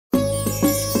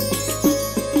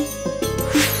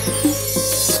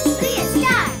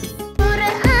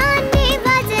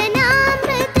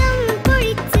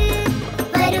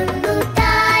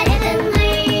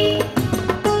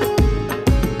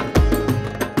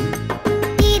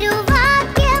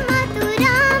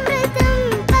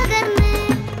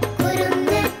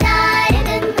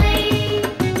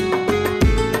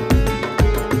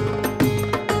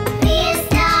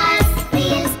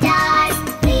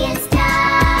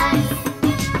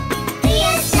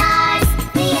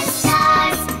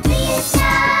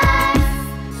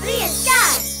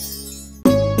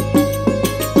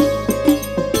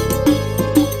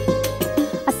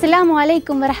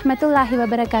അലൈക്കും വറഹ്മത്തുള്ളാഹി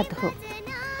വബറകാതുഹു.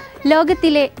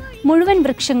 ലോകത്തിലെ മുഴുവൻ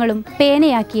വൃക്ഷങ്ങളും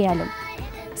പേനയാക്കിയാലും,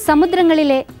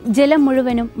 സമുദ്രങ്ങളിലെ ജലം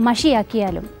മുഴുവനും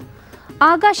മഷിയാക്കിയാലും,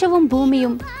 ആകാശവും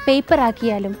ഭൂമിയും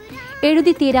പേപ്പറാക്കിയാലും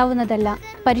എഴുതി തീരാവുന്നതല്ല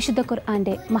പരിശുദ്ധ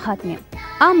ഖുർആൻ്റെ മഹാത്മ്യം.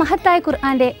 ആ മഹത്തായ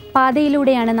ഖുർആൻ്റെ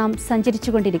പാതയിലൂടെയാണ് നാം സഞ്ചരിച്ചു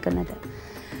കൊണ്ടിരിക്കുന്നത്.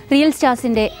 റിയൽ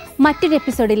സ്റ്റാർസിൻ്റെ മറ്റൊരു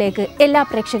എപ്പിസോഡിലേക്ക് എല്ലാ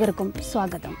പ്രേക്ഷകർക്കും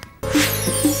സ്വാഗതം.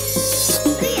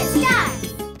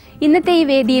 ഇന്നത്തെ ഈ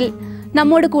വേദിയിൽ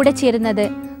നമ്മോട് കൂടെ ചേരുന്നത്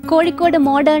കോഴിക്കോട്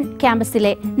മോഡേൺ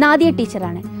ക്യാമ്പസിലെ നാദിയ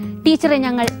ടീച്ചറാണ്. ടീച്ചറെ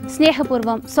ഞങ്ങൾ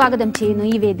സ്നേഹപൂർവ്വം സ്വാഗതം ചെയ്യുന്നു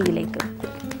ഈ വേദിയിലേക്ക്.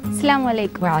 അസ്സലാമു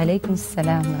അലൈക്കും. വഅലൈക്കും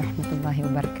സലാം വറഹ്മത്തുള്ളാഹി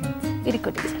വബറകാതുഹു. ഇരിക്കൂ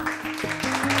ടീച്ചർ.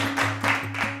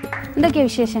 എന്തൊക്കെയാ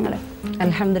വിശേഷങ്ങൾ?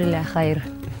 അൽഹംദുലില്ലാ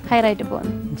ഹൈറായിട്ട്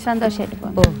പോകുന്നു, സന്തോഷമായിട്ട്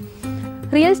പോകുന്നു.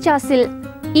 റിയൽ സ്റ്റാർസിൽ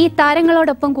ഈ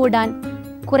താരങ്ങളോടൊപ്പം കൂടാൻ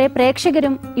കുറേ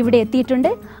പ്രേക്ഷകരും ഇവിടെ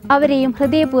എത്തിയിട്ടുണ്ട്. അവരെയും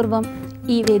ഹൃദയപൂർവ്വം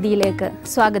ഈ വേദിയിലേക്ക്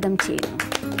സ്വാഗതം ചെയ്യുന്നു.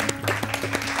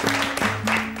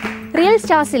 റിയൽ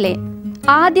സ്റ്റാർസിലെ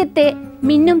ആദ്യത്തെ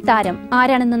മിന്നും താരം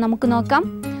ആരാണെന്ന് നമുക്ക് നോക്കാം.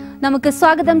 നമുക്ക്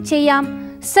സ്വാഗതം ചെയ്യാം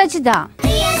സജ്ദ.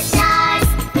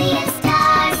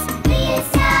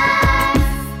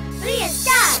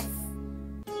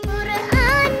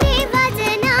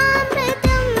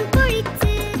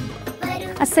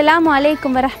 അസ്സലാമു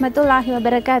അലൈക്കും വറഹ്മത്തുള്ളാഹി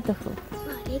വബറകാതുഹു.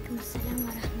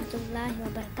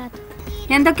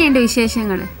 എന്തൊക്കെയുണ്ട്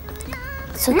വിശേഷങ്ങൾ?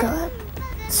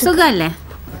 സുഖമല്ലേ?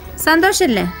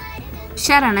 സന്തോഷല്ലേ?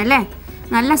 ഉഷാറാണല്ലേ?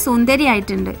 നല്ല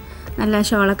സുന്ദരിയായിട്ടുണ്ട്. നല്ല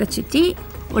ഷോളൊക്കെ ചുറ്റി,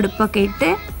 ഉടുപ്പൊക്കെ ഇട്ട്.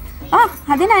 ഓ,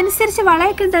 അതിനനുസരിച്ച്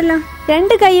വളയൊക്കെ ഉണ്ടല്ലോ,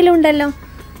 2 കയ്യിലുണ്ടല്ലോ.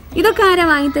 ഇതൊക്കെ ആരാ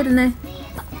വാങ്ങിത്തരുന്നത്?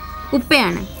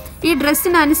 ഉപ്പയാണ്. ഈ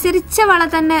ഡ്രസ്സിനനുസരിച്ച വള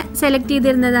തന്നെ സെലക്ട്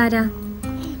ചെയ്തിരുന്നത് ആരാ?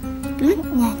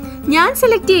 ഞാൻ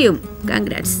സെലക്ട് ചെയ്യും.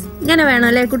 കൺഗ്രാറ്റ്സ്. ഇങ്ങനെ വേണം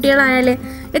അല്ലേ കുട്ടികളായാല്?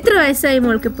 എത്ര വയസ്സായി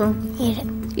മോൾക്കിപ്പോ?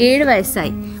 7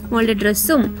 വയസ്സായി. മോളുടെ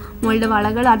ഡ്രസ്സും മോളുടെ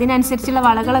വളകളും അതിനനുസരിച്ചുള്ള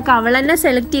വളകളൊക്കെ അവൾ തന്നെ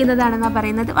സെലക്ട് ചെയ്യുന്നതാണെന്നാണ്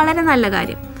പറയുന്നത്. വളരെ നല്ല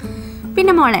കാര്യം.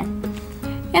 പിന്നെ മോളെ,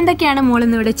 എന്തൊക്കെയാണ്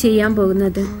മോളിന്ന് ഇവിടെ ചെയ്യാൻ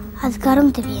പോകുന്നത്?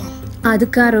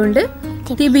 അദ്കാറുണ്ട്,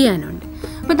 തിബിയാനുണ്ട്.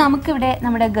 അപ്പോൾ നമുക്കിവിടെ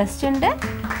നമ്മുടെ ഗസ്റ്റ് ഉണ്ട്.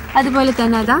 അതുപോലെ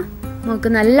തന്നെ അതാ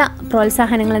നമുക്ക് നല്ല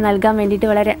പ്രോത്സാഹനങ്ങൾ നൽകാൻ വേണ്ടിയിട്ട്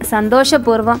വളരെ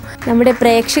സന്തോഷപൂർവ്വം നമ്മുടെ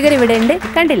പ്രേക്ഷകർ ഇവിടെ ഉണ്ട്.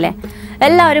 കണ്ടില്ലേ?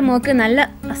 എല്ലാവരും മോൾക്ക് നല്ല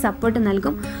സപ്പോർട്ട്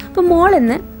നൽകും. അപ്പോൾ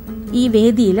മോളിന്ന് ഈ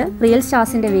വേദിയിൽ, റിയൽ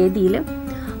സ്റ്റാർസിൻ്റെ വേദിയിൽ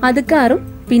അദ്കാറും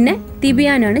പിന്നെ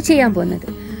തിബിയാനാണ് ചെയ്യാൻ പോകുന്നത്.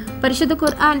 പരിശുദ്ധ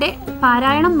ഖുർആൻ്റെ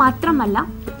പാരായണം മാത്രമല്ല,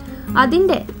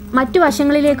 അതിൻ്റെ മറ്റു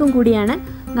വശങ്ങളിലേക്കും കൂടിയാണ്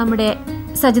നമ്മുടെ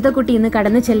സജിത കുട്ടി ഇന്ന്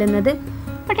കടന്നു ചെല്ലുന്നത്.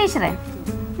 അപ്പോൾ ടീച്ചറെ,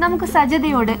 നമുക്ക്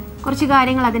സജിതയോട് കുറച്ച്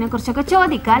കാര്യങ്ങൾ അതിനെക്കുറിച്ചൊക്കെ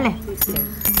ചോദിക്കാം അല്ലേ?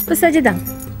 അപ്പോൾ സജിത,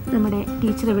 നമ്മുടെ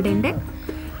ടീച്ചർ ഇവിടെ ഉണ്ട്.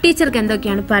 ടീച്ചർക്ക്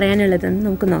എന്തൊക്കെയാണ് പറയാനുള്ളതെന്ന്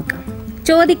നമുക്ക് നോക്കാം,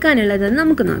 ചോദിക്കാനുള്ളതെന്ന്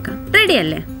നമുക്ക് നോക്കാം. റെഡി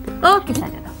അല്ലേ? ഓക്കെ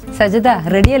സജിത,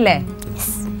 റെഡി അല്ലേ?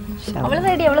 അവള്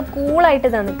റെഡി. അവള് കൂളായിട്ട്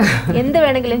തന്നു. എന്ത്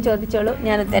വേണമെങ്കിലും ചോദിച്ചോളൂ,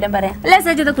 ഞാൻ ഉത്തരം പറയാം. അല്ലേ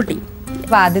സജിത കുട്ടി?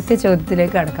 അപ്പൊ ആദ്യത്തെ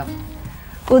ചോദ്യത്തിലേക്ക് കടക്കാം.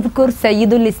 ഉദ്കുർ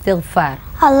സയ്യിദുൽ ഇസ്തിഗ്ഫാർ.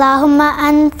 അല്ലാഹുമ്മ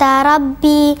അൻത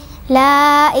റബ്ബി ലാ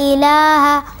ഇലാഹ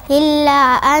ഇല്ലാ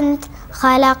അൻത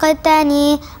ഖലഖതനി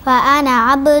വഅന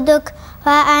അബ്ദുക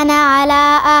വഅന അലാ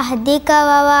അഹ്ദിക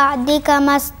വവഅദിക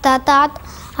മസ്തതഅത്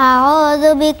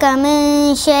അഊദു ബിക മിൻ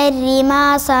ശർരി മാ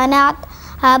സനഅത്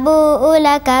അബൂഉ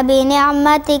ലക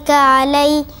ബിനിഅമതിക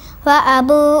അലൈ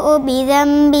വഅബൂഉ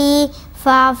ബിദംബി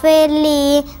ഫഗ്ഫിർ ലി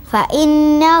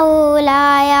ഫഇന്നഹു ലാ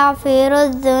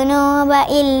യഗ്ഫിറുദ് ദുനൂബ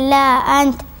ഇല്ലാ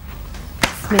അൻത.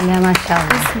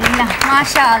 ബിസ്മില്ലാഹ്,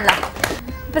 മാഷാ അല്ലാഹ്.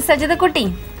 ഇപ്പം സജിത കുട്ടി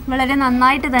വളരെ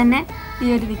നന്നായിട്ട് തന്നെ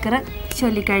ഈ ഒരു ദിക്ർ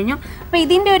ചൊല്ലിക്കഴിഞ്ഞു. അപ്പോൾ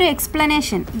ഇതിൻ്റെ ഒരു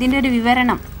എക്സ്പ്ലനേഷൻ, ഇതിൻ്റെ ഒരു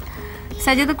വിവരണം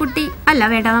സജിത കുട്ടി അല്ല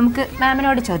വേണ്ട, നമുക്ക്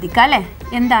മാമിനോട് ചോദിക്കാം അല്ലേ,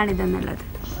 എന്താണിതെന്നുള്ളത്.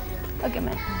 Okay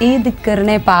ma'am. ഈ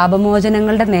ദിക്റിനെ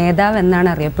പാപമോചനങ്ങളുടെ നേതാവ് എന്നാണ്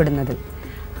അറിയപ്പെടുന്നത്.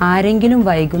 ആരെങ്കിലും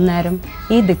വൈകുന്നേരം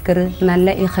ഈ ദിക്ർ നല്ല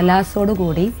ഇഖ്ലാസോടു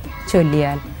കൂടി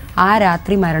ചൊല്ലിയാൽ ആ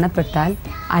രാത്രി മരണപ്പെട്ടാൽ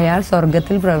അയാൾ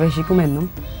സ്വർഗത്തിൽ പ്രവേശിക്കുമെന്നും,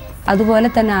 അതുപോലെ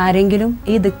തന്നെ ആരെങ്കിലും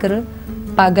ഈ ദിക്ർ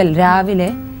പകൽ രാവിലെ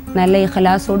നല്ല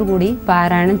ഇഖ്ലാസോടു കൂടി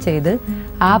പാരായണം ചെയ്ത്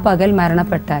ആ പകൽ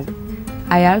മരണപ്പെട്ടാൽ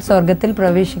അയാൾ സ്വർഗത്തിൽ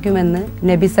പ്രവേശിക്കുമെന്ന്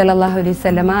നബി സല്ലല്ലാഹു അലൈഹി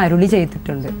വസല്ലമ അരുളി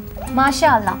ചെയ്തിട്ടുണ്ട്. മാഷാ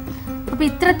അല്ലാ. അപ്പോൾ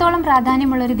ഇത്രത്തോളം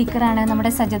പ്രാധാന്യമുള്ളൊരു ദിക്റാണ്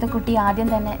നമ്മുടെ സജിത കുട്ടി ആദ്യം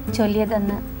തന്നെ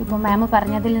ചൊല്ലിയതെന്ന് ഇപ്പോൾ മാം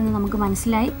പറഞ്ഞതിൽ നിന്ന് നമുക്ക്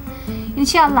മനസ്സിലായി.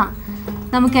 ഇൻഷാ അല്ലാ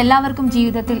നമുക്ക് എല്ലാവർക്കും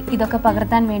ജീവിതത്തിൽ ഇതൊക്കെ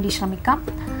പകർത്താൻ വേണ്ടി ശ്രമിക്കാം.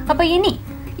 അപ്പോൾ ഇനി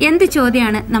എന്ത്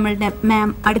ചോദ്യമാണ് നമ്മളുടെ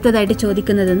മാം അടുത്തതായിട്ട്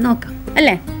ചോദിക്കുന്നതെന്ന് നോക്കാം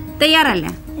അല്ലേ?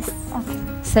 തയ്യാറല്ലേ?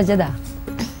 സജദ,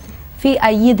 ഫി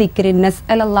അയ്യി ദിക്രിൻ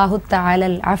നസ്അലല്ലാഹു തആല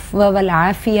അൽ അഫ്വ വൽ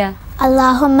ആഫിയ.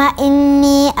 اللهم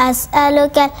إني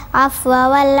أسألك العفو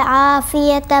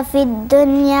والعافية في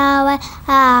الدنيا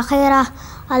والآخرة.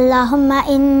 اللهم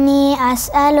إني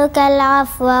أسألك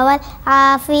العفو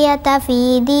والعافية في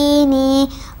ديني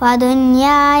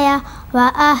ودنياي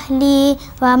وأهلي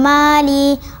ومالي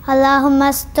اللهم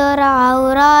استر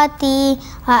عوراتي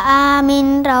وآمن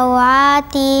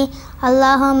روعاتي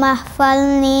اللهم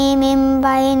احفظني من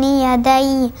بين يدي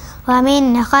ومن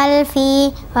خلفي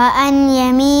وعن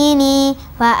يميني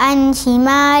وعن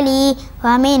شمالي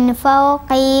ومن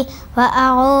فوقي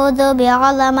وأعوذ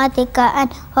بعظمتك أن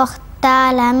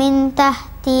أغتال من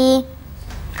تحتي.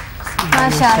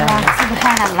 മാഷാ അല്ലാഹ്,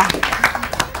 സുബ്ഹാനല്ലാഹ്,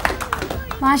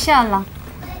 മാഷാ അല്ലാഹ്.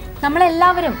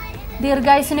 നമ്മളെല്ലാവരും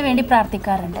ദീർഘായുസിന് വേണ്ടി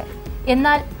പ്രാർത്ഥിക്കാറുണ്ട്.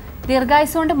 എന്നാൽ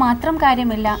ദീർഘായുസ് കൊണ്ട് മാത്രം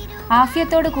കാര്യമില്ല.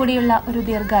 ആഫിയത്തോടു കൂടിയുള്ള ഒരു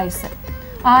ദീർഘായുസ്,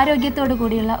 ആരോഗ്യത്തോടു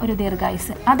കൂടിയുള്ള ഒരു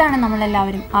ദീർഘായുസ്, അതാണ്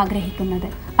നമ്മളെല്ലാവരും ആഗ്രഹിക്കുന്നത്,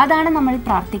 അതാണ് നമ്മൾ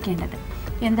പ്രാർത്ഥിക്കേണ്ടത്.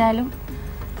 എന്തായാലും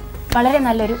വളരെ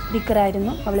നല്ലൊരു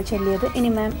ദിക്റായിരുന്നു അവൾ ചൊല്ലിയത്. ഇനി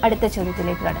മാം അടുത്ത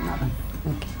ചോദ്യത്തിലേക്ക് കടന്നു.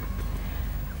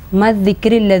 ما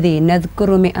الذكر الذي نذكر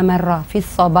 100 مرة في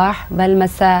الصباح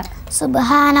والمساء؟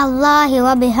 سبحان الله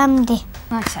وبحمده.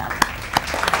 മാഷാ അല്ലാഹ്.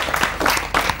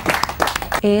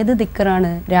 ഏത് ദിക്റാണ്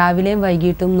രാവിലെയും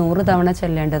വൈകിട്ടും 100 തവണ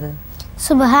ചൊല്ലേണ്ടത്?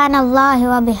 سبحان الله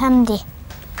وبحمده.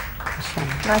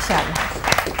 മാഷാ അല്ലാഹ്.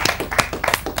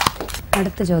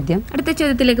 അടുത്ത ചോദ്യം, അടുത്ത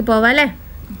ചോദ്യത്തിലേക്ക് പോവാം അല്ലേ?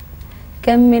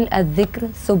 കമ്മിൽ അദ്ദിക്ർ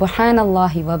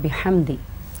സുബ്ഹാനല്ലാഹി വബിഹംദി.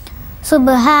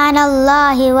 سبحان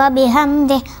الله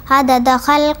وبحمده عدد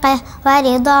خلقه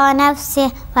ورضا نفسه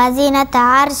وزنة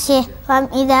عرشه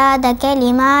ومداد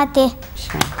كلماته.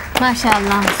 മാഷാ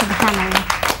അല്ലാഹ്, സുബ്ഹാനല്ലാഹ്.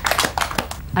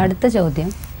 അടുത്ത ചോദ്യം,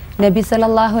 നബി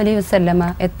സല്ലല്ലാഹു അലൈഹി വസല്ലമ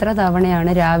എത്ര തവണയാണ്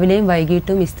രാവിലെയും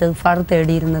വൈകിട്ടും ഇസ്തിഗ്ഫാർ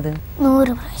തേടിയിരുന്നത്?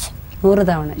 100 പ്രാവശ്യം. 100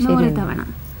 തവണ. 100 തവണ.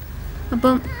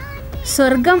 അപ്പം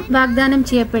സ്വർഗം വാഗ്ദാനം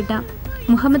ചെയ്യപ്പെട്ട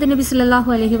മുഹമ്മദ് നബി സല്ലല്ലാഹു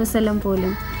അലൈഹി വസല്ലം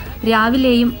പോലും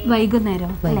രാവിലെയും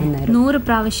വൈകുന്നേരവും 100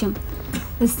 പ്രാവശ്യം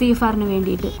ഇസ്തിഗ്ഫാറിന്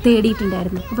വേണ്ടിയിട്ട്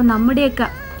തേടിയിട്ടുണ്ടായിരുന്നു. അപ്പം നമ്മുടെയൊക്കെ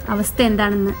അവസ്ഥ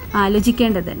എന്താണെന്ന്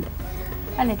ആലോചിക്കേണ്ടതുണ്ട്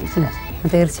അല്ലേ ടീച്ചർ?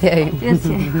 തീർച്ചയായും.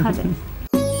 തീർച്ചയായും, അതെ.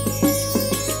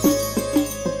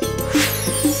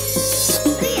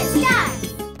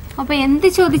 അപ്പോൾ എന്ത്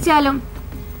ചോദിച്ചാലും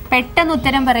പെട്ടെന്ന്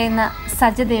ഉത്തരം പറയുന്ന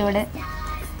സജദയോട്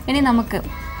ഇനി നമുക്ക്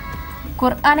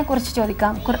ഖുർആനെ കുറിച്ച്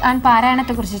ചോദിക്കാം, ഖുർആൻ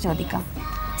പാരായണത്തെക്കുറിച്ച് ചോദിക്കാം.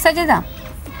 സജദ,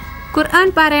 ഖുർആൻ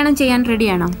പാരായണം ചെയ്യാൻ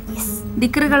റെഡിയാണോ?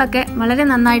 ദിക്റുകളൊക്കെ വളരെ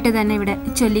നന്നായിട്ട് തന്നെ ഇവിടെ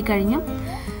ചൊല്ലിക്കഴിഞ്ഞു.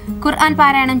 ഖുർആൻ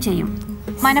പാരായണം ചെയ്യും,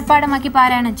 മനപ്പാടമാക്കി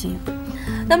പാരായണം ചെയ്യും.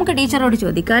 നമുക്ക് ടീച്ചറോട്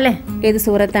ചോദിക്കാം അല്ലേ ഏത്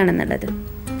സൂറത്താണെന്നുള്ളത്.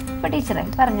 അപ്പോൾ ടീച്ചറെ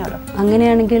പറഞ്ഞോളൂ.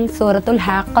 അങ്ങനെയാണെങ്കിൽ സൂറത്തുൽ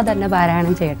ഹാഖ തന്നെ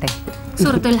പാരായണം ചെയ്യട്ടെ.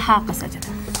 സൂറത്തുൽ ഹാഖ സജദ.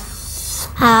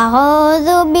 أعوذ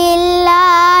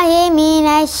بالله من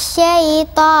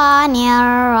الشيطان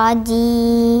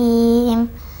الرجيم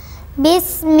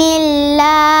بسم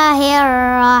الله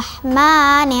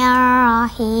الرحمن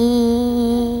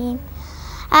الرحيم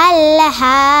الحاقة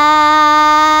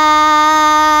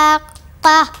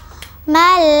ما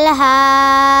الحاقة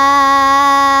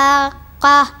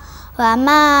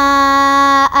وما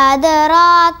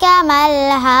أدراك ما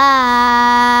الحاقة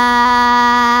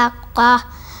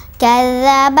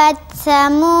كذبت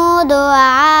ثمود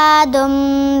وعاد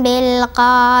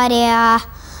بالقارعة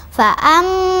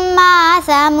فأما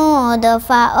ثمود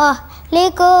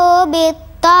فأهلكوا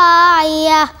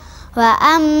بالطاغية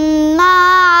وأما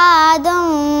عاد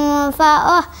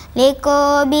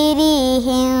فأهلكوا بريح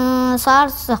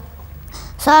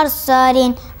صرصر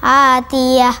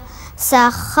عاتية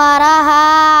سخرها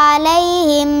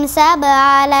عليهم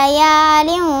 7 ليال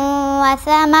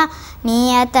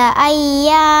و8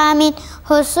 أيام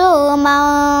حسوما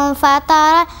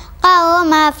فترى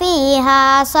القوم فيها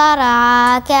صرعى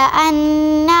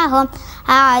كأنهم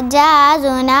أعجاز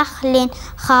نخل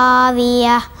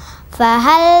خاوية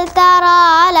فهل ترى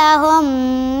لهم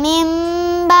من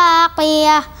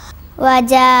باقية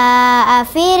وجاء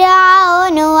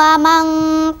فرعون ومن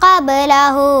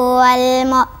قبله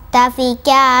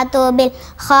والمؤتفكات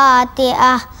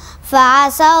بالخاطئة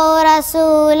فعصوا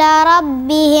رسول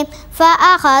ربهم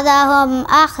فأخذهم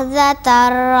أخذة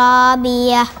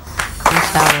رابية.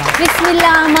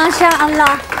 ബിസ്മില്ലാ, മാഷാ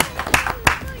അല്ലാഹ്.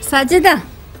 സജദ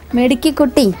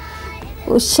മെടുക്കിക്കുട്ടി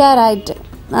ഉഷാറായിട്ട്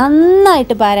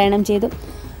നന്നായിട്ട് പാരായണം ചെയ്തു.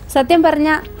 സത്യം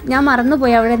പറഞ്ഞാൽ ഞാൻ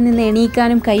മറന്നുപോയി അവിടെ നിന്ന്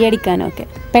എണീക്കാനും കൈയടിക്കാനും ഒക്കെ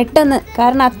പെട്ടെന്ന്.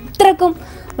 കാരണം അത്രക്കും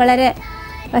വളരെ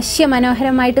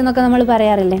വശ്യമനോഹരമായിട്ടെന്നൊക്കെ നമ്മൾ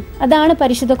പറയാറില്ലേ, അതാണ്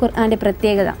പരിശുദ്ധ ഖുർആൻ്റെ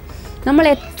പ്രത്യേകത. നമ്മൾ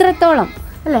എത്രത്തോളം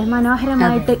അല്ലേ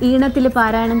മനോഹരമായിട്ട് ഈണത്തിൽ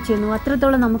പാരായണം ചെയ്യുന്നു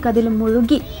അത്രത്തോളം നമുക്കതിൽ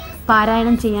മുഴുകി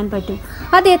പാരായണം ചെയ്യാൻ പറ്റും.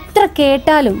 അത് എത്ര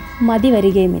കേട്ടാലും മതി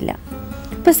വരികയുമില്ല.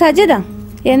 ഇപ്പോൾ സജിത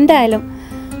എന്തായാലും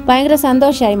ഭയങ്കര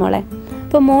സന്തോഷമായി മോളെ.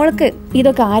 ഇപ്പോൾ മോൾക്ക്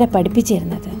ഇതൊക്കെ ആരെ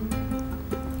പഠിപ്പിച്ചിരുന്നത്?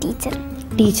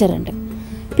 ടീച്ചറുണ്ട്,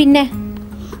 പിന്നെ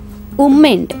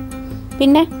ഉമ്മയുണ്ട്,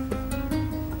 പിന്നെ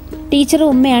ടീച്ചറും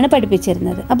ഉമ്മയാണ്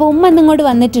പഠിപ്പിച്ചിരുന്നത്. അപ്പോൾ ഉമ്മ ഇന്നിങ്ങോട്ട്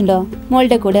വന്നിട്ടുണ്ടോ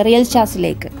മോളുടെ കൂടെ റിയൽ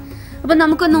ക്ലാസ്സിലേക്ക്? അപ്പോൾ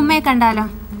നമുക്കൊന്ന് ഉമ്മയെ കണ്ടാലോ,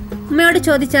 ഉമ്മയോട്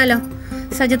ചോദിച്ചാലോ?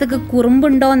 സജദക്ക്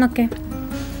കുറുമ്പുണ്ടോ എന്നൊക്കെ,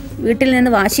 വീട്ടിൽ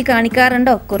നിന്ന് വാശി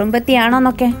കാണിക്കാറുണ്ടോ, കുറുമ്പത്തിയാണോ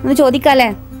എന്നൊക്കെ ഒന്ന് ചോദിക്കാല്ലേ.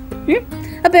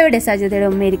 അപ്പോൾ എവിടെ സജദയുടെ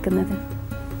ഉമ്മ ഇരിക്കുന്നത്?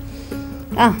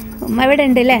 ആ, ഉമ്മ എവിടെ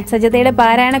ഉണ്ട് അല്ലേ? സജദയുടെ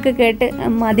പാരായണൊക്കെ കേട്ട്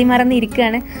മതിമറന്ന്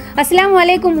ഇരിക്കുകയാണ്. അസ്സലാമു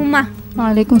അലൈക്കും ഉമ്മ.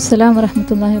 വലൈക്കും അസ്സലാം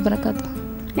വറഹ്മത്തുള്ളാഹി വബറകാതുഹു.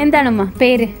 എന്താണ് ഉമ്മ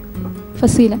പേര്?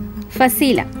 ഫസീല.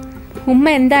 ഫസീല. ഉമ്മ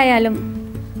എന്തായാലും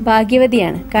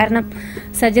ഭാഗ്യവതിയാണ്. കാരണം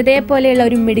സജദയെ പോലെയുള്ള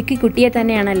ഒരു മിടുക്കി കുട്ടിയെ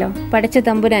തന്നെയാണല്ലോ പടച്ച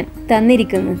തമ്പുരാൻ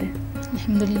തന്നിരിക്കുന്നത്.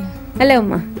 അൽഹംദുലില്ലാ. അല്ലേ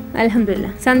ഉമ്മ?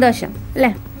 അൽഹംദുലില്ലാ, സന്തോഷം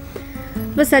അല്ലേ.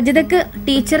 അപ്പോൾ സജദക്ക്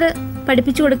ടീച്ചർ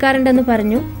പഠിപ്പിച്ചു കൊടുക്കാറുണ്ടെന്ന്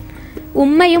പറഞ്ഞു.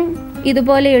 ഉമ്മയും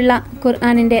ഇതുപോലെയുള്ള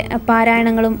ഖുർആനിൻ്റെ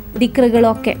പാരായണങ്ങളും ദിക്റുകളും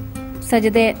ഒക്കെ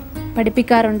സജദയെ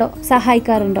പഠിപ്പിക്കാറുണ്ടോ,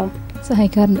 സഹായിക്കാറുണ്ടോ?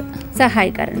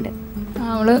 സഹായിക്കാറുണ്ട്.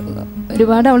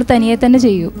 അവള് തനിയെ തന്നെ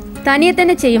ചെയ്യും.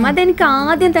 അതെനിക്ക്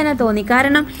ആദ്യം തന്നെ തോന്നി.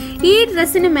 കാരണം ഈ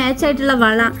ഡ്രസ്സിന് മാച്ചായിട്ടുള്ള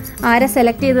വള ആരെ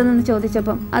സെലക്ട് ചെയ്തതെന്ന്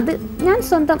ചോദിച്ചപ്പം അത് ഞാൻ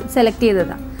സ്വന്തം സെലക്ട്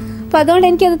ചെയ്തതാണ്. അപ്പം അതുകൊണ്ട്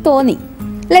എനിക്കത് തോന്നി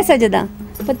അല്ലേ സജദ?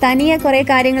 അപ്പൊ തനിയെ കുറെ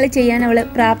കാര്യങ്ങൾ ചെയ്യാൻ അവള്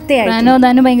പ്രാപ്തയായി.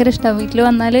 ഖുർആൻ ഭയങ്കര ഇഷ്ടമാണ്. വീട്ടിൽ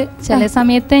വന്നാൽ ചില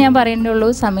സമയത്തെ ഞാൻ പറയണ്ടുള്ളൂ,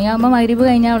 സമയമാകുമ്പോൾ മഗ്‌രിബ്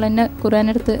കഴിഞ്ഞാൽ അവൾ തന്നെ ഖുർആൻ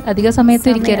എടുത്ത് അധിക സമയത്ത്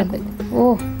ഇരിക്കാറുണ്ട്. ഓ,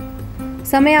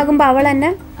 സമയമാകുമ്പോൾ അവൾ തന്നെ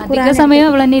അധിക സമയം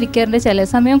അവൾ തന്നെ ഇരിക്കാറുണ്ട്. ചില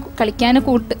സമയം കളിക്കാൻ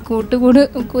കൂട്ടുകൂട്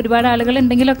ഒരുപാട് ആളുകൾ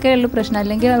ഉണ്ടെങ്കിലൊക്കെ ഉള്ളു പ്രശ്നം.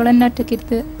 അല്ലെങ്കിൽ അവൾ തന്നെ ഒറ്റയ്ക്ക്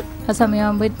ഇരുത്ത് ആ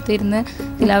സമയമാകുമ്പോൾ ഇരുന്ന്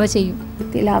തിലാവ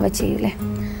ചെയ്യൂലേ.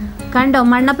 കണ്ടോ,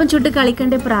 മണ്ണപ്പം ചുട്ട്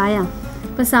കളിക്കേണ്ട പ്രായം.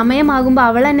 ഇപ്പൊ സമയമാകുമ്പോൾ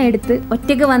അവൾ തന്നെ എടുത്ത്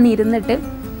ഒറ്റയ്ക്ക് വന്ന് ഇരുന്നിട്ട്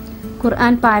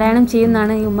ഖുർആൻ പാരായണം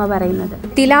ചെയ്യുന്നതാണ് ഈ ഉമ്മ പറയുന്നത്.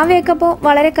 തിലാവയൊക്കെ അപ്പോൾ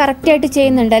വളരെ കറക്റ്റായിട്ട്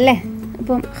ചെയ്യുന്നുണ്ടല്ലേ?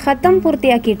 അപ്പം ഖത്തം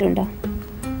പൂർത്തിയാക്കിയിട്ടുണ്ടോ?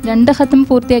 2 ഖത്തം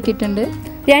പൂർത്തിയാക്കിയിട്ടുണ്ട്.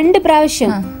 2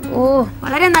 പ്രാവശ്യം. ഓ,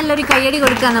 വളരെ നല്ലൊരു കയ്യടി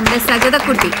കൊടുക്കാം നമ്മുടെ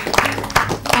സജദക്കുട്ടി.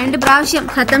 2 പ്രാവശ്യം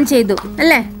ഖത്തം ചെയ്തു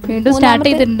അല്ലേ? വീണ്ടും സ്റ്റാർട്ട്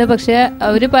ചെയ്തിട്ടുണ്ട്. പക്ഷെ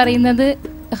അവര് പറയുന്നത്,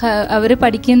 അവർ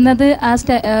പഠിക്കുന്നത്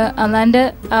അള്ളാൻ്റെ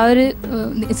ആ ഒരു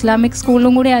ഇസ്ലാമിക്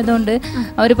സ്കൂളിലും കൂടി ആയതുകൊണ്ട്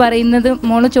അവർ പറയുന്നത്,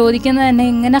 മോള് ചോദിക്കുന്നത് തന്നെ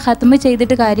ഇങ്ങനെ ഖത്മ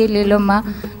ചെയ്തിട്ട് കാര്യമില്ലല്ലോ അമ്മ,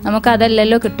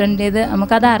 നമുക്കതല്ലല്ലോ കിട്ടേണ്ടത്,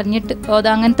 നമുക്കത് അറിഞ്ഞിട്ട്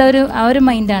അങ്ങനത്തെ ആ ഒരു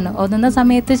മൈൻഡാണ്. ഓതുന്ന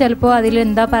സമയത്ത് ചിലപ്പോൾ അതിൽ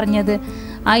എന്താ പറഞ്ഞത്,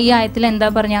 ഈ ആയത്തിൽ എന്താ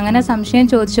പറഞ്ഞത്, അങ്ങനെ സംശയം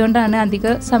ചോദിച്ചുകൊണ്ടാണ്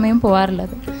അധിക സമയം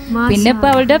പോകാറുള്ളത്. പിന്നെ ഇപ്പോൾ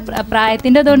അവളുടെ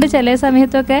പ്രായത്തിൻ്റെ അതുകൊണ്ട് ചില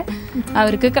സമയത്തൊക്കെ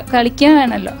അവർക്ക് കളിക്കാൻ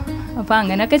വേണമല്ലോ. അപ്പോൾ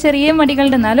അങ്ങനെയൊക്കെ ചെറിയ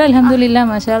മടികളുണ്ട്. എന്നാലും അൽഹംദുലില്ലാ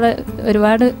മാഷാഅല്ലാ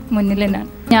ഒരുപാട് മുന്നിൽ തന്നെയാണ്.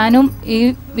 ഞാനും ഈ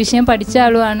വിഷയം പഠിച്ച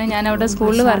ആളുമാണ്. ഞാൻ അവിടെ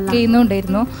സ്കൂളിൽ വർക്ക്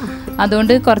ചെയ്യുന്നുണ്ടായിരുന്നു.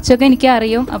 അതുകൊണ്ട് കുറച്ചൊക്കെ എനിക്ക്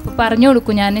അറിയും. അപ്പോൾ പറഞ്ഞു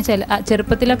കൊടുക്കും. ഞാൻ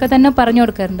ചെറുപ്പത്തിലൊക്കെ തന്നെ പറഞ്ഞു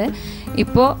കൊടുക്കാറുണ്ട്.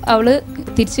 ഇപ്പോൾ അവൾ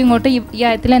തിരിച്ചിങ്ങോട്ട് ഈ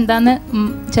ആയത്തിൽ എന്താന്ന്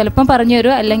ചിലപ്പം പറഞ്ഞു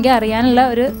തരും, അല്ലെങ്കിൽ അറിയാനുള്ള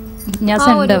ഒരു ജിജ്ഞാസ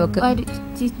ഉണ്ട് അവൾക്ക്.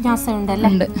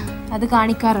 ഉണ്ട്, അത്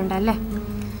കാണിക്കാറുണ്ടല്ലേ.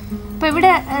 അപ്പോൾ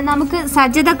ഇവിടെ നമുക്ക്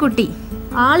സജദ കുട്ടി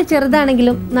ആള്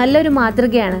ചെറുതാണെങ്കിലും നല്ലൊരു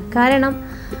മാതൃകയാണ്. കാരണം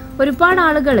ഒരുപാട്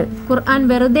ആളുകൾ ഖുർആൻ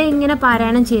വെറുതെ ഇങ്ങനെ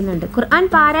പാരായണം ചെയ്യുന്നുണ്ട്. ഖുർആൻ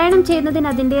പാരായണം ചെയ്യുന്നതിന്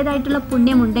അതിൻ്റേതായിട്ടുള്ള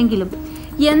പുണ്യമുണ്ടെങ്കിലും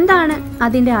എന്താണ്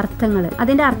അതിൻ്റെ അർത്ഥങ്ങൾ,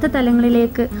 അതിൻ്റെ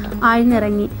അർത്ഥതലങ്ങളിലേക്ക്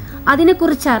ആഴ്ന്നിറങ്ങി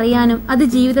അതിനെക്കുറിച്ച് അറിയാനും അത്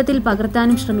ജീവിതത്തിൽ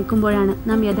പകർത്താനും ശ്രമിക്കുമ്പോഴാണ്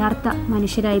നാം യഥാർത്ഥ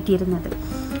മനുഷ്യരായി തീരുന്നത്.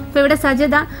 അപ്പോൾ ഇവിടെ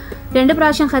സജദ 2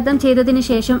 പ്രാവശ്യം ഖത്തം ചെയ്തതിന്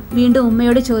ശേഷം വീണ്ടും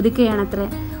ഉമ്മയോട് ചോദിക്കുകയാണത്രേ,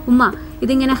 ഉമ്മ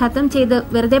ഇതിങ്ങനെ ഖത്തം ചെയ്ത്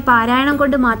വെറുതെ പാരായണം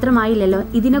കൊണ്ട് മാത്രമായില്ലല്ലോ,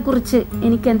 ഇതിനെക്കുറിച്ച്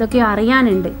എനിക്ക് എന്തൊക്കെയോ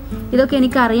അറിയാനുണ്ട്, ഇതൊക്കെ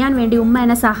എനിക്ക് അറിയാൻ വേണ്ടി ഉമ്മ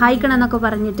എന്നെ സഹായിക്കണം എന്നൊക്കെ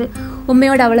പറഞ്ഞിട്ട്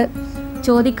ഉമ്മയോട് അവൾ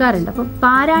ചോദിക്കാറുണ്ട്. അപ്പം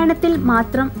പാരായണത്തിൽ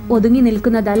മാത്രം ഒതുങ്ങി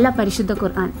നിൽക്കുന്നതല്ല പരിശുദ്ധ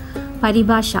ഖുർആൻ.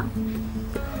 പരിഭാഷ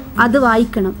അത്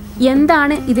വായിക്കണം,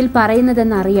 എന്താണ് ഇതിൽ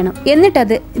പറയുന്നതെന്ന് അറിയണം,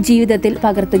 എന്നിട്ടത് ജീവിതത്തിൽ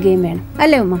പകർത്തുകയും വേണം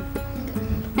അല്ലേ ഉമ്മ?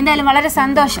 എന്തായാലും വളരെ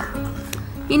സന്തോഷം.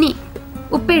 ഇനി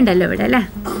ഉപ്പയുണ്ടല്ലോ ഇവിടെ അല്ലേ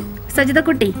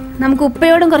സജിതക്കുട്ടി, നമുക്ക്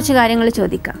ഉപ്പയോടും കുറച്ച് കാര്യങ്ങൾ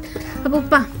ചോദിക്കാം. അപ്പോൾ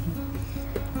ഉപ്പ,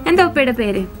 എന്താ ഉപ്പയുടെ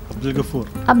പേര്?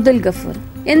 അബ്ദുൽ ഗഫൂർ.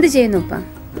 എന്ത് ചെയ്യുന്നു ഉപ്പ?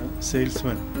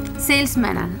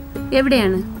 സെയിൽസ്മാൻ ആണ്.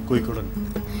 എവിടെയാണ്? കോഴിക്കോട്.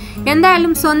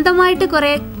 എന്തായാലും സ്വന്തമായിട്ട്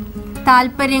കുറേ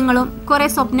താല്പര്യങ്ങളും കുറേ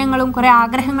സ്വപ്നങ്ങളും കുറേ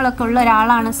ആഗ്രഹങ്ങളൊക്കെ ഉള്ള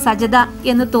ഒരാളാണ് സജദ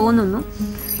എന്ന് തോന്നുന്നു.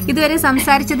 ഇതുവരെ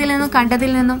സംസാരിച്ചതിൽ നിന്നും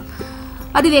കണ്ടതിൽ നിന്നും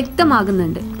അത്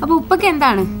വ്യക്തമാകുന്നുണ്ട്. അപ്പോൾ ഉപ്പക്ക്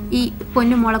എന്താണ് ഈ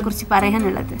പൊന്നുമോളെ കുറിച്ച്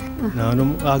പറയാനുള്ളത്? ഞാനും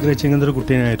ആഗ്രഹിച്ച ഇങ്ങനത്തെ ഒരു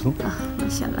കുട്ടീനായിരുന്നു.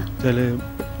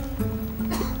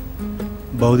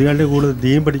 ഭൗതികളുടെ കൂടെ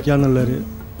ദീൻ പഠിക്കാന്നുള്ളൊരു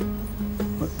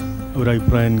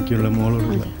അഭിപ്രായം എനിക്കുള്ള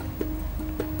മോളോടുള്ള.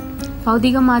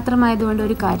 ഭൗതികം മാത്രമായതുകൊണ്ട്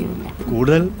ഒരു കാര്യമില്ല,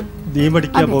 കൂടുതൽ ദീൻ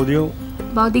പഠിക്കുക.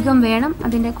 ഭൗതികം വേണം,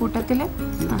 അതിൻ്റെ കൂട്ടത്തിൽ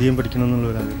ദീൻ പഠിക്കണം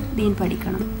എന്നുള്ള ദീൻ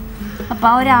പഠിക്കണം. അപ്പോൾ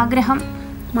ആ ഒരു ആഗ്രഹം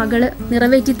മകള്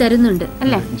നിറവേറ്റി തരുന്നുണ്ട്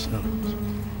അല്ലേ?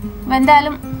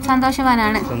 എന്തായാലും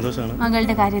സന്തോഷവാനാണ്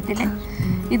മകളുടെ കാര്യത്തിൽ.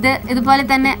 ഇതുപോലെ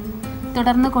തന്നെ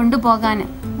തുടർന്ന് കൊണ്ടുപോകാൻ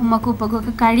ഉമ്മക്കും ഉപ്പക്കും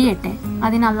ഒക്കെ കഴിയട്ടെ.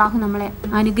 അതിന് അള്ളാഹു നമ്മളെ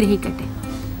അനുഗ്രഹിക്കട്ടെ.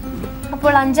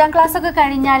 അപ്പോൾ 5ാം ക്ലാസ്സൊക്കെ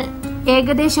കഴിഞ്ഞാൽ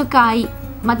ഏകദേശമൊക്കെ ആയി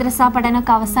മദ്രസ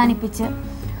പഠനമൊക്കെ അവസാനിപ്പിച്ച്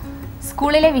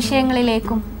സ്കൂളിലെ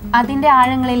വിഷയങ്ങളിലേക്കും അതിൻ്റെ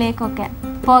ആഴങ്ങളിലേക്കൊക്കെ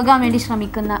പോകാൻ വേണ്ടി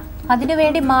ശ്രമിക്കുന്ന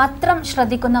അതിനുവേണ്ടി മാത്രം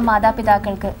ശ്രദ്ധിക്കുന്ന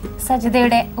മാതാപിതാക്കൾക്ക്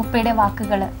സജിതയുടെ ഉപ്പയുടെ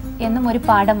വാക്കുകൾ എന്നും ഒരു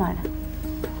പാഠമാണ്.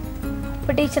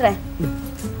 അപ്പോൾ ടീച്ചറെ,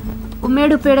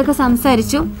 ഉമ്മയുടെ ഉപ്പയുടെ ഒക്കെ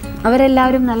സംസാരിച്ചു,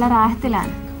 അവരെല്ലാവരും നല്ല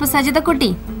റാഹത്തിലാണ്. അപ്പോൾ സജിതക്കുട്ടി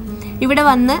ഇവിടെ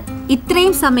വന്ന്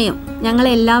ഇത്രയും സമയം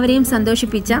ഞങ്ങളെല്ലാവരെയും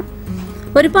സന്തോഷിപ്പിച്ച,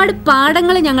 ഒരുപാട്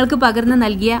പാഠങ്ങൾ ഞങ്ങൾക്ക് പകർന്നു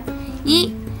നൽകിയ ഈ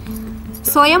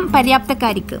സ്വയം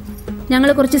പര്യാപ്തക്കാരിക്ക് ഞങ്ങൾ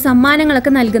കുറച്ച്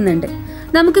സമ്മാനങ്ങളൊക്കെ നൽകുന്നുണ്ട്.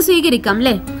 നമുക്ക് സ്വീകരിക്കാം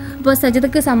അല്ലേ? അപ്പോൾ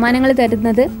സജിതക്ക് സമ്മാനങ്ങൾ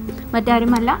തരുന്നത്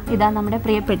മറ്റാരുമല്ല, ഇതാ നമ്മുടെ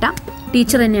പ്രിയപ്പെട്ട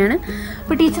ടീച്ചർ തന്നെയാണ്.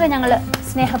 അപ്പോൾ ടീച്ചറെ ഞങ്ങൾ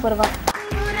സ്നേഹപൂർവ്വം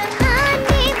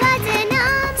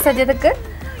സജിതക്ക്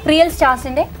റിയൽ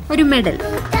സ്റ്റാർസിൻ്റെ ഒരു medal,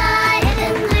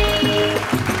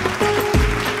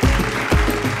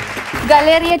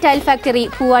 Galleria tile factory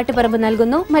Poovattuparamba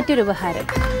നൽകുന്നു മറ്റൊരു ഉപഹാരം.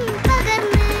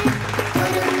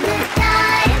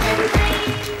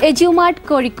 എജുമാർട്ട്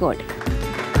കോഴിക്കോട്,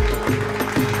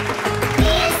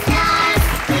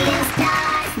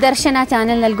 ദർശന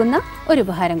ചാനൽ നൽകുന്ന ഒരു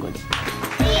ഉപഹാരം കൂടി.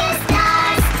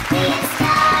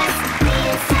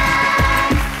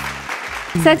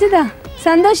 സജിത,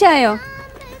 സന്തോഷമായോ?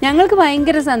 ഞങ്ങൾക്ക്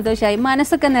ഭയങ്കര സന്തോഷമായി,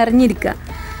 മനസ്സൊക്കെ നിറഞ്ഞിരിക്കുക.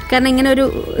 കാരണം ഇങ്ങനെ ഒരു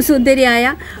സുന്ദരിയായ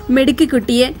മെടുക്കി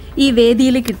കുട്ടിയെ ഈ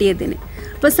വേദിയിൽ കിട്ടിയതിന്.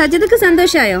 അപ്പോൾ സജിതക്ക്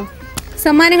സന്തോഷമായോ?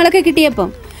 സമ്മാനങ്ങളൊക്കെ കിട്ടിയപ്പം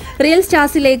റിയൽ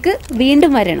സ്റ്റാർസിലേക്ക്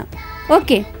വീണ്ടും വരണം.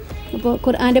 ഓക്കെ. അപ്പോൾ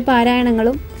ഖുർആൻ്റെ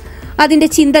പാരായണങ്ങളും അതിൻ്റെ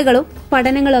ചിന്തകളും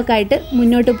പഠനങ്ങളൊക്കെ ആയിട്ട്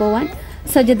മുന്നോട്ട് പോവാൻ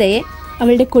സജിതയെ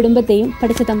അവളുടെ കുടുംബത്തെയും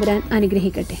പഠിച്ച തമ്പുരാൻ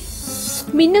അനുഗ്രഹിക്കട്ടെ.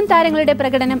 മിന്നും താരങ്ങളുടെ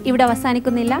പ്രകടനം ഇവിടെ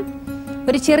അവസാനിക്കുന്നില്ല.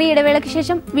 ഒരു ചെറിയ ഇടവേളയ്ക്ക്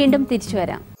ശേഷം വീണ്ടും തിരിച്ചു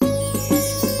വരാം.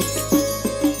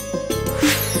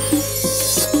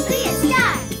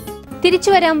 തിരിച്ചു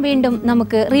വരാം വീണ്ടും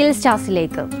നമുക്ക് റിയൽ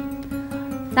സ്റ്റാർസിലേക്ക്.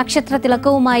 നക്ഷത്ര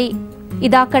തിളക്കവുമായി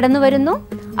ഇതാ കടന്നു വരുന്നു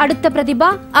അടുത്ത പ്രതിഭ,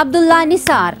 അബ്ദുള്ള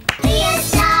നിസാർ.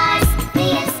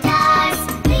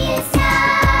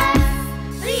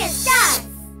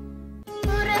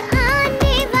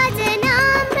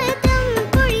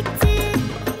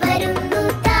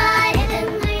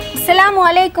 അസ്സലാമു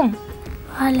അലൈക്കും.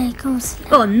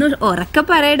 ഒന്ന് ഉറക്കെ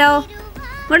പറയടോ,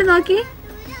 ഇവിടെ നോക്കി.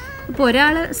 അപ്പോൾ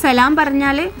ഒരാൾ സലാം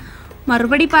പറഞ്ഞാൽ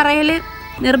മറുപടി പറയൽ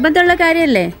നിർബന്ധമുള്ള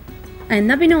കാര്യമല്ലേ?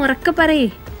 എന്നാ പിന്നെ ഉറക്കെ പറയേ,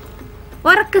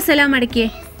 ഉറക്കെ സലാം അടക്കിയേ.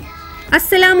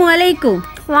 അസ്സലാമു അലൈക്കും.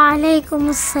 വഅലൈക്കും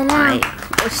അസ്സലാം.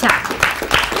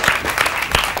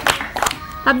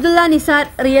 അബ്ദുള്ള നിസാർ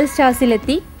റിയൽ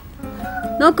സ്റ്റാർസിലെത്തി.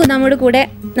 നോക്കൂ, നമ്മുടെ കൂടെ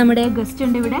നമ്മുടെ ഗസ്റ്റ്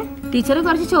ഉണ്ട് ഇവിടെ. ടീച്ചർ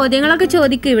കുറച്ച് ചോദ്യങ്ങളൊക്കെ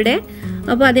ചോദിക്കും ഇവിടെ.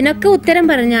 അപ്പോൾ അതിനൊക്കെ ഉത്തരം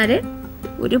പറഞ്ഞാൽ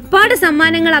ഒരുപാട്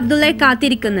സമ്മാനങ്ങൾ അബ്ദുള്ളയെ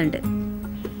കാത്തിരിക്കുന്നുണ്ട്.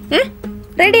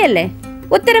 റെഡിയല്ലേ?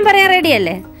 ഉത്തരം പറയാൻ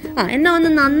റെഡിയല്ലേ? എന്നാ ഒന്ന്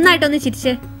നന്നായിട്ടൊന്ന്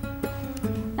ചിരിച്ചേ.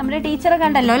 നമ്മുടെ ടീച്ചറെ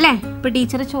കണ്ടല്ലോ അല്ലേ? ഇപ്പോൾ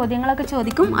ടീച്ചർ ചോദ്യങ്ങളൊക്കെ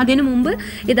ചോദിക്കും. അതിനു മുമ്പ്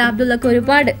ഇത് അബ്ദുള്ളക്ക്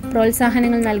ഒരുപാട്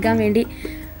പ്രോത്സാഹനങ്ങൾ നൽകാൻ വേണ്ടി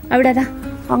അവിടെ അതാ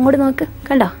അങ്ങോട്ട് നോക്ക്,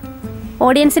 കണ്ടോ?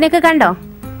 ഓഡിയൻസിനെയൊക്കെ കണ്ടോ?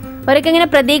 അവരൊക്കെ ഇങ്ങനെ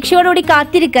പ്രതീക്ഷയോടുകൂടി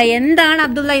കാത്തിരിക്കുക എന്താണ്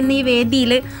അബ്ദുള്ള ഇന്ന് ഈ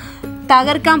വേദിയിൽ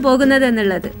തകർക്കാൻ പോകുന്നത്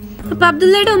എന്നുള്ളത്. അപ്പോൾ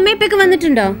അബ്ദുള്ളയുടെ ഉമ്മയിപ്പൊക്കെ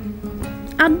വന്നിട്ടുണ്ടോ?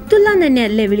 അബ്ദുള്ള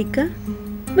തന്നെയല്ലേ വിളിക്കുക?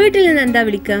 വീട്ടിൽ നിന്ന് എന്താ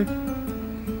വിളിക്കുക?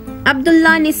 അബ്ദുള്ള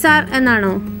നിസാർ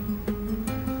എന്നാണോ?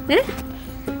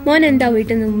 മോൻ എന്താ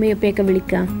വീട്ടിൽ നിന്ന് ഉമ്മയപ്പൊക്കെ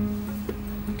വിളിക്കുക?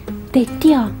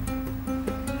 തെറ്റിയാ?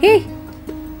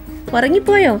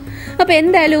 ഉറങ്ങിപ്പോയോ? അപ്പൊ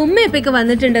എന്തായാലും ഉമ്മയപ്പൊക്കെ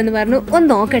വന്നിട്ടുണ്ടെന്ന് പറഞ്ഞു. ഒന്ന്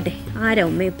നോക്കട്ടെ ആരാ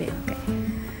ഉമ്മയപ്പൊക്കെ.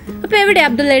 അപ്പൊ എവിടെ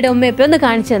അബ്ദുള്ളയുടെ ഉമ്മയപ്പ? ഒന്ന്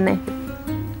കാണിച്ചു തന്നെ.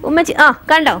 ഉമ്മച്ചി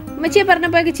കണ്ടോ? ഉമ്മച്ചിയെ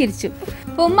പറഞ്ഞപ്പോഴൊക്കെ ചിരിച്ചു.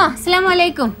 അപ്പൊ ഉമ്മ അസ്സലാമു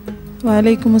അലൈക്കും.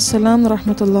 വഅലൈക്കും അസ്സലാം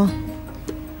റഹ്മത്തുള്ളാഹി.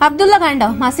 അബ്ദുള്ള കണ്ടോ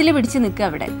മസില് പിടിച്ച് നിൽക്കുക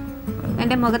അവിടെ.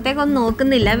 എൻ്റെ മുഖത്തേക്കൊന്നും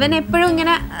നോക്കുന്നില്ല. ഇവൻ എപ്പോഴും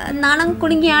ഇങ്ങനെ നാണം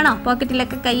കുടുങ്ങിയാണോ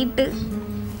പോക്കറ്റിലൊക്കെ കൈയിട്ട്?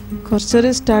 കുറച്ചൊരു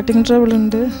സ്റ്റാർട്ടിങ് ട്രബിൾ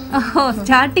ഉണ്ട്.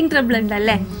 സ്റ്റാർട്ടിങ് ട്രബിൾ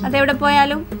ഉണ്ടല്ലേ? അതെവിടെ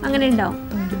പോയാലും അങ്ങനെ ഉണ്ടാവും.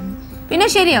 പിന്നെ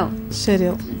ശരിയാവും.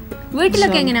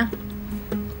 വീട്ടിലൊക്കെ എങ്ങനെയാ?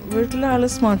 വീട്ടിലെ ആള്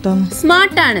സ്മാർട്ടാണ്.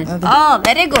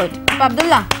 Very good. അപ്പൊ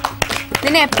അബ്ദുള്ള,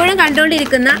 നിന്നെ എപ്പോഴും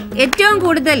കണ്ടോണ്ടിരിക്കുന്ന, ഏറ്റവും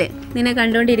കൂടുതൽ നിന്നെ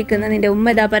കണ്ടോണ്ടിരിക്കുന്ന നിന്റെ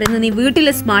ഉമ്മ ഇതാ പറയുന്നത് നീ വീട്ടിൽ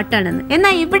സ്മാർട്ടാണെന്ന്.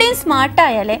 എന്നാൽ ഇവിടെയും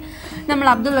സ്മാർട്ടായാലേ നമ്മൾ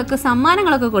അബ്ദുള്ളക്ക്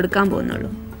സമ്മാനങ്ങളൊക്കെ കൊടുക്കാൻ പോകുന്നുള്ളൂ.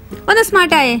 ഒന്ന്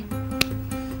സ്മാർട്ടായേ.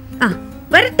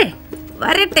 വരട്ടെ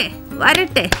വരട്ടെ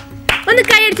വരട്ടെ. ഒന്ന്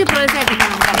കൈയടിച്ച്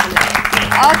പ്രോത്സാഹിപ്പിക്കാം.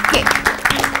 ഓക്കെ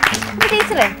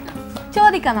ടീച്ചറെ,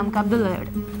 ചോദിക്കാം നമുക്ക്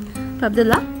അബ്ദുള്ളയോട്. അപ്പം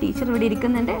അബ്ദുള്ള, ടീച്ചർ ഇവിടെ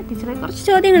ഇരിക്കുന്നുണ്ട്. ടീച്ചറെ കുറച്ച്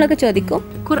ചോദ്യങ്ങളൊക്കെ ചോദിക്കും.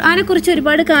 ഖുർആനെ കുറിച്ച്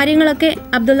ഒരുപാട് കാര്യങ്ങളൊക്കെ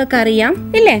അബ്ദുള്ളക്ക് അറിയാം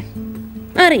ഇല്ലേ?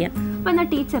 അറിയാം. അപ്പം എന്നാൽ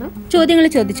ടീച്ചർ ചോദ്യങ്ങൾ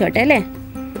ചോദിച്ചോട്ടെ അല്ലേ?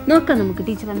 നോക്കാം നമുക്ക്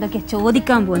ടീച്ചർ എന്തൊക്കെയാ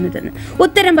ചോദിക്കാൻ പോകുന്നതെന്ന്.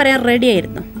 ഉത്തരം പറയാൻ റെഡി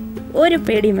ആയിരുന്നു, ഒരു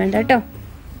പേടിയും വേണ്ട കേട്ടോ.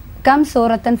 കം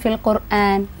സൂറത്തൻ ഫിൽ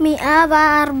ഖുർആൻ?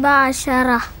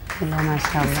 114.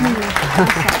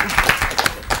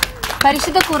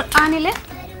 പരിശുദ്ധ ഖുർആനില്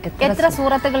എത്ര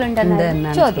സൂറത്തുകൾ ഉണ്ടെന്ന്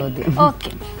ചോദ്യം.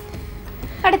 ഓക്കെ,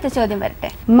 അടുത്ത ചോദ്യം വരട്ടെ.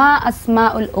 മാ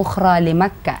അസ്മാഉൽ ഉഖ്റാ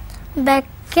ലിമക്ക?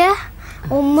 ബക്ക,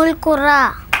 ഉമ്മുൽ ഖുറ.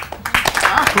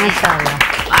 മാഷാഅല്ലാഹ്,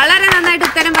 വളരെ നന്നായിട്ട്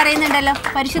ഉത്തരം പറയുന്നുണ്ടല്ലോ.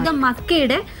 പരിശുദ്ധ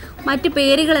മക്കയുടെ മറ്റു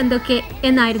പേരുകൾ എന്തൊക്കെ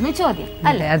എന്നായിരുന്നു ചോദ്യം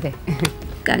അല്ലേ? അതെ.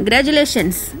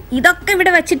 കൺഗ്രാറ്റുലേഷൻസ്. ഇതൊക്കെ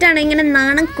ഇവിടെ വെച്ചിട്ടാണ് ഇങ്ങനെ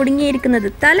നാണം കുടുങ്ങിയിരിക്കുന്നത്.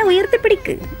 തല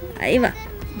ഉയർത്തിപ്പിടിക്ക്. അയവ.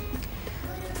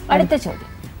 അടുത്ത ചോദ്യം.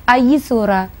 അയ്യി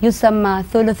സൂറ യുസമ്മ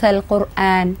സുലുസൽ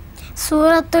ഖുർആൻ?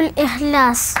 സൂറത്തുൽ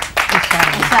ഇഖ്ലാസ്.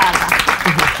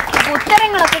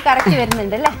 ഉത്തരങ്ങളൊക്കെ കറക്റ്റ്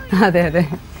വരുന്നുണ്ട് അല്ലേ? അതെ അതെ.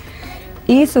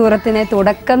 ഈ സൂറത്തിനെ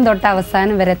തുടക്കം തൊട്ട്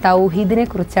അവസാനം വരെ തൗഹീദിനെ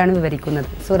കുറിച്ചാണ് വിവരിക്കുന്നത്.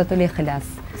 സൂറത്തുൽ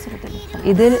ഇഖ്ലാസ്.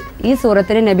 ഈ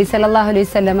സൂറത്തിന് നബി സല്ലല്ലാഹു അലൈഹി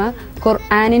വസല്ലമ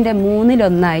ഖുർആനിന്റെ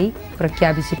 1/3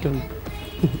 പ്രഖ്യാപിച്ചിട്ടുണ്ട്.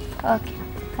 ഓക്കെ,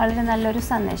 വളരെ നല്ലൊരു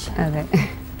സന്ദേശം. അതെ.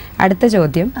 അടുത്ത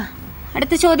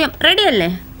ചോദ്യം. റെഡി അല്ലേ?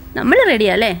 നമ്മൾ റെഡി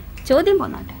അല്ലേ? ചോദ്യം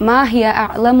പോന്നോട്ടെ. മാ ഹിയ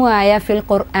അഅ്ലമു ആയ ഫിൽ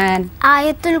ഖുർആൻ?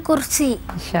 ആയത്തുൽ കുർസി.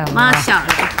 മാഷാ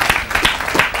അല്ലാഹ്.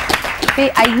 ഫി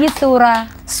അയ്യി സൂറ?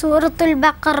 സൂറത്തുൽ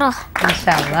ബഖറ.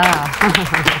 മാഷാ അല്ലാഹ്.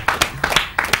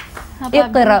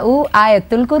 ഇഖ്റഉ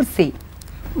ആയത്തുൽ കുർസി.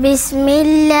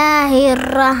 ബിസ്മില്ലാഹിർ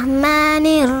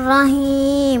റഹ്മാനിർ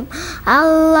റഹീം.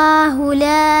 അല്ലാഹു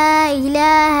ലാ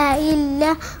ഇലാഹ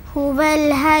ഇല്ലാ ഹുവൽ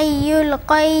ഹയ്യുൽ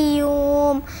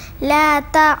ഖയ്യൂം ലാ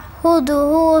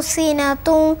തഅഖുദുഹു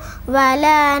സിനത്തുൻ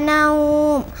വലാ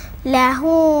നൗം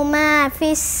ലഹു മാ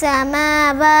ഫിസ്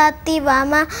സമാവാതി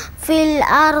വമാ ഫിൽ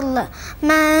അർള്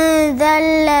മൻ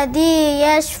ദല്ലദീ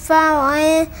യശ്ഫഉ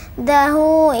ഇൻദഹു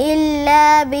ഇല്ലാ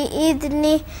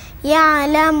ബിഇദ്നിഹി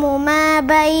يعلم ما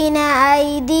بين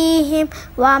أيديهم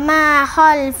وما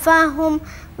خلفهم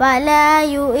ولا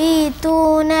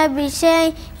يؤيتون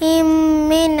بشيء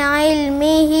من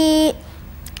علمه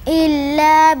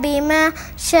إلا بما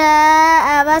شاء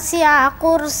وسع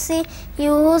كرسيه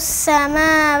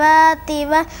السماوات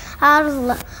والأرض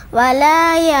ولا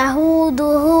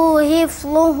يهوده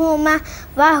حفظهما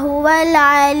وهو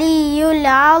العلي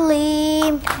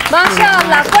العظيم. മാഷാ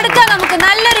അല്ലാഹ്. കൊടുക്കാം നമുക്ക്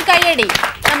നല്ലൊരു കയ്യടി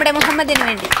നമ്മുടെ മുഹമ്മദിന്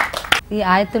വേണ്ടി. ഈ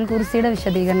ആയത്തുൽ കുർസിയുടെ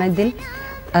വിശദീകരണം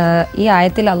ഈ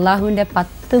ആയത്തിൽ അള്ളാഹുവിൻ്റെ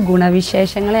 10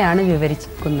 ഗുണവിശേഷങ്ങളെയാണ്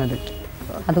വിവരിക്കുന്നത്.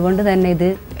 അതുകൊണ്ട് തന്നെ ഇത്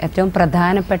ഏറ്റവും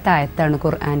പ്രധാനപ്പെട്ട ആയത്താണ്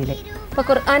ഖുർആനിലെ. അപ്പോൾ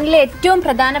ഖുർആനിലെ ഏറ്റവും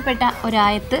പ്രധാനപ്പെട്ട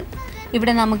ഒരായത്ത്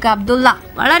ഇവിടെ നമുക്ക് അബ്ദുള്ള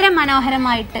വളരെ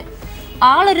മനോഹരമായിട്ട്,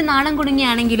 ആളൊരു നാണം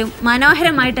കുടുങ്ങിയാണെങ്കിലും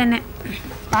മനോഹരമായിട്ട് തന്നെ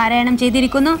പാരായണം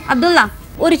ചെയ്തിരിക്കുന്നു. അബ്ദുള്ള,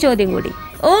 ഒരു ചോദ്യം കൂടി.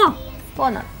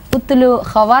 പോന്നോ. ഉത്ലു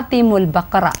ഖവാതീമുൽ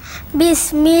ബഖറ.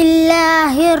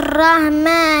 ബിസ്മില്ലാഹിർ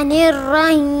റഹ്മാനിർ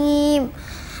റഹീം.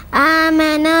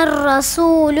 آمن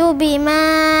الرسول بما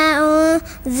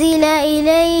أنزل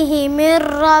إليه من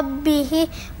ربه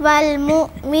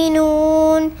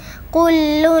والمؤمنون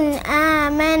كل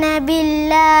آمن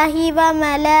بالله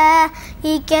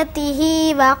وملائكته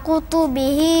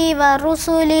وكتبه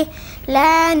ورسله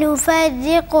لا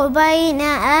نفرق بين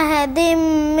أحد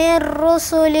من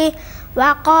رسله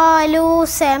وقالوا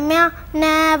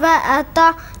سمعنا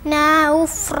وأطعنا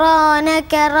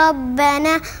غفرانك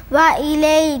ربنا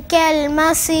وإليك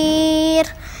المصير.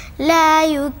 لا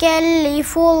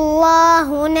يكلف الله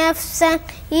نفسا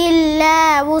إلا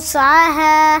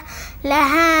وسعها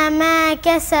لها ما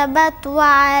كسبت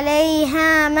وعليها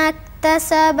ما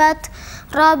اكتسبت.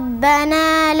 ربنا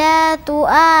لا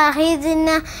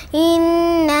تؤاخذنا إن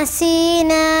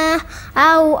نسينا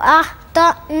أو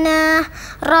أخطأنا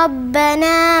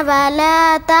ربنا ولا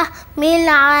تحمل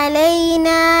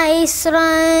علينا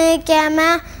إصرا كما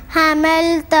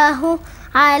حملته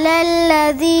على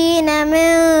الذين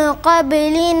من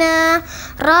قبلنا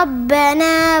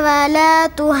ربنا ولا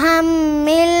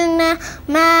تحملنا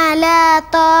ما لا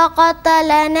طاقة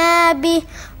لنا به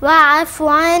واعف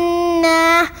عنا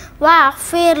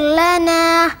واغفر لنا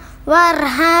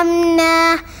وارحمنا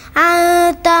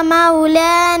أنت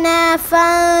مولانا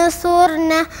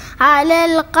فانصرنا على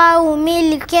القوم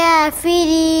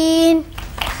الكافرين.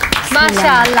 ما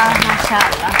شاء الله ما شاء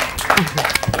الله.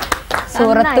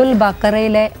 സൂറത്തുൽ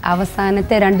ബഖറയിലെ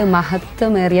അവസാനത്തെ 2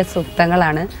 മഹത്വമേറിയ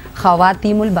സൂക്തങ്ങളാണ്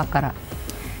ഖവാതീമുൽ ബഖറ.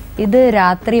 ഇത്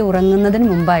രാത്രി ഉറങ്ങുന്നതിന്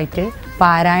മുമ്പായിട്ട്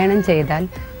പാരായണം ചെയ്താൽ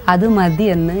അത് മതി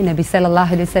എന്ന് നബി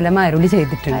സല്ലല്ലാഹു അലൈഹി വസല്ലം അരുളി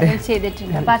ചെയ്തിട്ടുണ്ട്.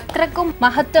 അപ്പൊ അത്രക്കും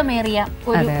മഹത്വമേറിയ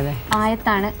ഒരു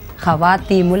ആയത്താണ്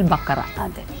ഖവാതീമുൽ ബഖറ.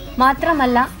 അതെ,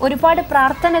 മാത്രമല്ല ഒരുപാട്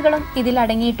പ്രാർത്ഥനകളും ഇതിൽ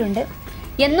അടങ്ങിയിട്ടുണ്ട്.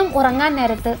 എന്നും ഉറങ്ങാൻ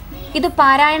നേരത്ത് ഇത്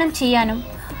പാരായണം ചെയ്യാനും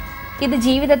ഇത്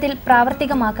ജീവിതത്തിൽ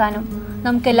പ്രാവർത്തികമാക്കാനും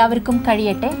നമുക്ക് എല്ലാവർക്കും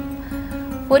കഴിയട്ടെ.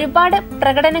 ഒരുപാട്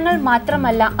പ്രകടനങ്ങൾ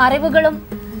മാത്രമല്ല അറിവുകളും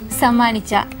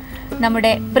സമ്മാനിച്ച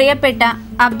നമ്മുടെ പ്രിയപ്പെട്ട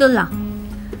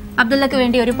അബ്ദുള്ളക്ക്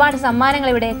വേണ്ടി ഒരുപാട് സമ്മാനങ്ങൾ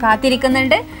ഇവിടെ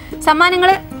കാത്തിരിക്കുന്നുണ്ട്. സമ്മാനങ്ങൾ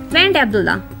വേണ്ടേ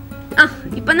അബ്ദുള്ള?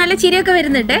 ഇപ്പൊ നല്ല ചിരിയൊക്കെ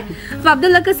വരുന്നുണ്ട്. അപ്പൊ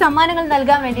അബ്ദുള്ളക്ക് സമ്മാനങ്ങൾ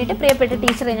നൽകാൻ വേണ്ടിയിട്ട് പ്രിയപ്പെട്ട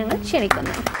ടീച്ചറെ ഞങ്ങൾ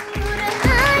ക്ഷണിക്കുന്നു.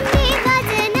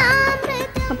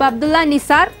 അപ്പൊ അബ്ദുള്ള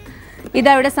നിസാർ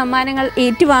ഇതവിടെ സമ്മാനങ്ങൾ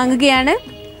ഏറ്റുവാങ്ങുകയാണ്.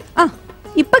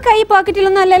 ഇപ്പൊ കൈ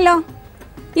പോക്കറ്റിലൊന്നും അല്ലല്ലോ,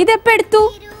 ഇതെപ്പോൾ എടുത്തു?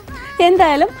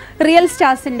 എന്തായാലും റിയൽ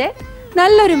സ്റ്റാർസിൻ്റെ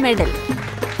നല്ലൊരു medal.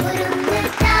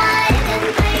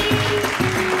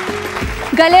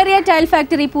 Galleria tile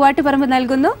factory Poovattuparamba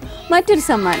നൽകുന്നു മറ്റൊരു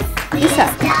സമ്മാനം.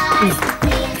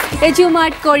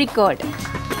 എജുമാർട്ട് കോഴിക്കോട്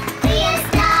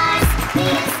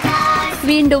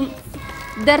വീണ്ടും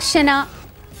ദർശന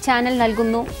ചാനൽ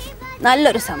നൽകുന്നു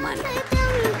നല്ലൊരു സമ്മാനം.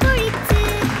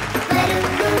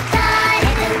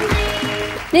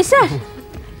 നിസാർ,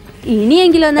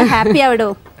 ഇനിയെങ്കിലും ഒന്ന് ഹാപ്പി ആവടോ.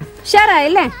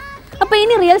 ഉഷാറായല്ലേ? അപ്പൊ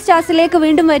ഇനി റിയൽ സ്റ്റാർസിലേക്ക്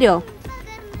വീണ്ടും വരുമോ?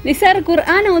 നിസാർ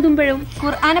ഖുർആൻ ഓതുമ്പോഴും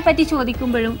ഖുർആനെ പറ്റി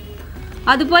ചോദിക്കുമ്പോഴും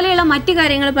അതുപോലെയുള്ള മറ്റു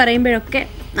കാര്യങ്ങൾ പറയുമ്പോഴൊക്കെ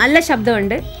നല്ല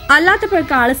ശബ്ദമുണ്ട്,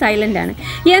 അല്ലാത്തപ്പോഴൊക്കെ ആള് സൈലന്റ് ആണ്.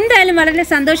 എന്തായാലും വളരെ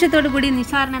സന്തോഷത്തോടു കൂടി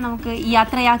നിസാറിനെ നമുക്ക്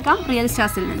യാത്രയാക്കാം റിയൽ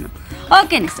സ്റ്റാർസിൽ നിന്നും.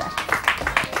 ഓക്കെ നിസാർ.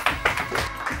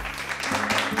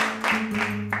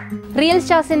 റിയൽ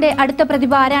സ്റ്റാർസിന്റെ അടുത്ത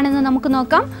പ്രതിഭ ആരാണെന്ന് നമുക്ക്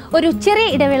നോക്കാം ഒരു ചെറിയ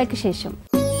ഇടവേളയ്ക്ക് ശേഷം.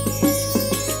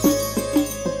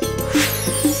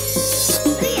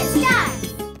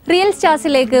 റിയൽ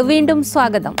സ്റ്റാർസിലേക്ക് വീണ്ടും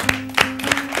സ്വാഗതം.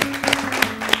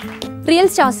 റിയൽ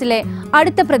സ്റ്റാർസിലെ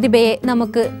അടുത്ത പ്രതിഭയെ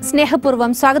നമുക്ക്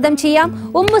സ്നേഹപൂർവ്വം സ്വാഗതം ചെയ്യാം.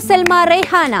 ഉമ്മു സൽമ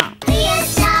റൈഹാന.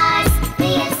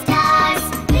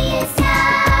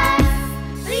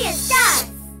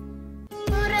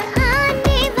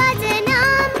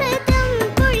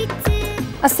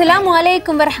 അസ്സലാമു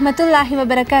അലൈക്കും വറഹ്മത്തുള്ളാഹി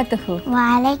വബറകാതുഹു.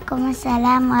 വഅലൈക്കും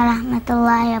അസ്സലാം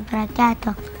വറഹ്മത്തുള്ളാഹി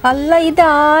വബറകാതുഹു. അല്ല,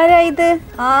 ഇതാരാ ഇത്?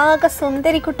 ആകെ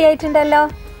സുന്ദരി കുട്ടിയായിട്ടുണ്ടല്ലോ.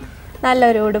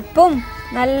 നല്ലൊരു ഉടുപ്പും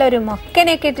നല്ലൊരു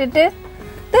മൊക്കനെയൊക്കെ ഇട്ടിട്ട്.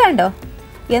 ഇത് കണ്ടോ,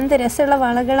 എന്ത് രസമുള്ള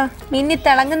വളകളാ, മിന്നി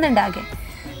തിളങ്ങുന്നുണ്ടാകെ.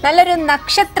 നല്ലൊരു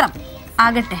നക്ഷത്രം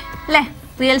ആകട്ടെ അല്ലേ,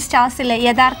 റിയൽ സ്റ്റാർസിലെ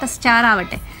യഥാർത്ഥ സ്റ്റാർ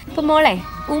ആവട്ടെ. ഇപ്പൊ മോളെ,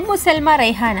 ഉമ്മു സൽമ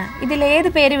റൈഹാന, ഇതിലേത്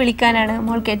പേര് വിളിക്കാനാണ്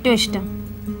മോൾക്ക് ഏറ്റവും ഇഷ്ടം?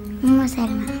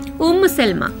 ഉമ്മു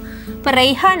സൽമ. ഇപ്പൊ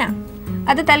റൈഹാന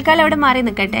അത് തൽക്കാലം അവിടെ മാറി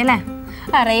നിൽക്കട്ടെ അല്ലേ.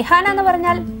 റൈഹാന എന്ന്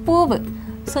പറഞ്ഞാൽ പൂവ്,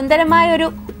 സുന്ദരമായ ഒരു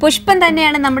പുഷ്പം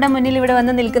തന്നെയാണ് നമ്മുടെ മുന്നിൽ ഇവിടെ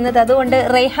വന്ന് നിൽക്കുന്നത്. അതുകൊണ്ട്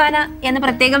റൈഹാന എന്ന്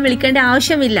പ്രത്യേകം വിളിക്കേണ്ട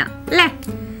ആവശ്യമില്ല അല്ലേ.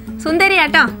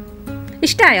 സുന്ദരിയാട്ടോ.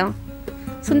 ഇഷ്ടായോ?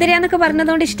 സുന്ദരിയാന്നൊക്കെ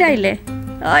പറഞ്ഞതുകൊണ്ട് ഇഷ്ടമായില്ലേ?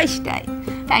 ഓ, ഇഷ്ടമായി.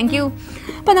 Thank you.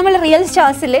 അപ്പോൾ നമ്മൾ റിയൽ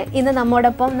സ്റ്റാർസിൽ ഇന്ന്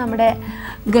നമ്മോടൊപ്പം നമ്മുടെ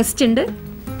ഗസ്റ്റ് ഉണ്ട്,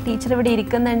 ടീച്ചർ ഇവിടെ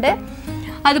ഇരിക്കുന്നുണ്ട്.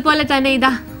 അതുപോലെ തന്നെ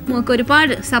ഇതാ നമുക്ക്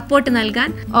ഒരുപാട് സപ്പോർട്ട് നൽകാൻ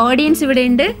ഓഡിയൻസ് ഇവിടെ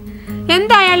ഉണ്ട്.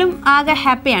 എന്തായാലും ആകെ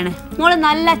ഹാപ്പിയാണ്. മോള്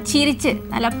നല്ല ചിരിച്ച്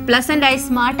നല്ല പ്ലസൻ്റായി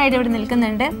സ്മാർട്ടായിട്ട് ഇവിടെ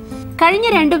നിൽക്കുന്നുണ്ട്. കഴിഞ്ഞ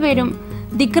രണ്ടുപേരും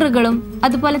ദിക്റുകളും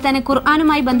അതുപോലെ തന്നെ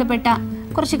ഖുർആനുമായി ബന്ധപ്പെട്ട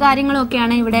കുറച്ച്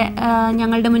കാര്യങ്ങളൊക്കെയാണ് ഇവിടെ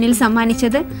ഞങ്ങളുടെ മുന്നിൽ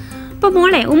സമ്മാനിച്ചത്. അപ്പോൾ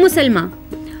മോളെ ഉമ്മു സൽമ,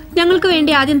 ഞങ്ങൾക്ക്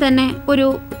വേണ്ടി ആദ്യം തന്നെ ഒരു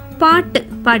പാട്ട്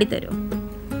പാടിത്തരൂ.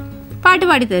 പാട്ട്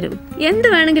പാടിത്തരൂ, എന്ത്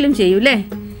വേണമെങ്കിലും ചെയ്യൂ അല്ലേ.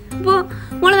 അപ്പോൾ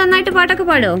മോള് നന്നായിട്ട് പാട്ടൊക്കെ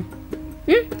പാടുമോ?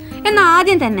 എന്നാൽ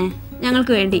ആദ്യം തന്നെ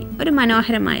ഞങ്ങൾക്ക് വേണ്ടി ഒരു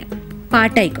മനോഹരമായ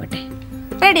പാട്ടായിക്കോട്ടെ.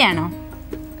 റെഡിയാണോ?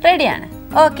 റെഡിയാണ്.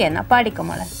 ഓക്കെ, എന്നാ പാടിക്കോ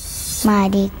മോളെ.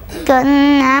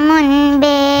 മരിക്കുന്ന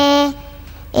മുൻപേ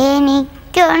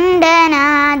എനിക്കുണ്ട്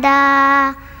നാദ,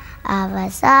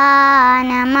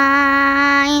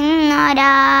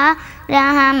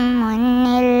 അവസാനമായിന്നൊരാഗ്രഹം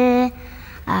മുന്നിൽ,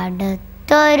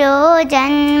 അടുത്തൊരു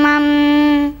ജന്മം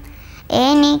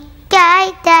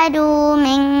എനിക്കായി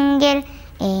തരുമെങ്കിൽ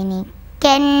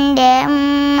എനിക്കെൻ്റെ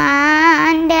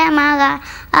ഉമ്മാൻ്റെ മകൾ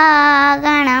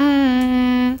ആകണം.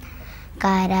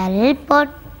 കരൽ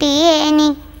പൊട്ടി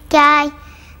എനിക്കായി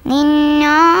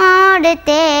നിന്നോട്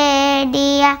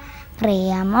തേടിയ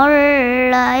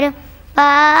പ്രിയമുള്ളൊരു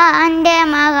പാൻ്റെ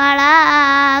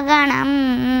മകളാകണം.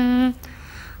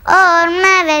 ഓർമ്മ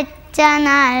വെച്ച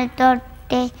നാൾ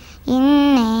തൊട്ട്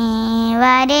ഇന്നേ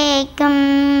വരേക്കും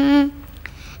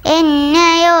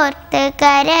എന്നെയോർത്ത്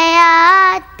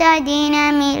കരയാത്ത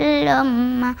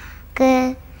ദിനമില്ലുമ്മക്ക്.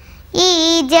 ഈ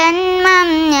ജന്മം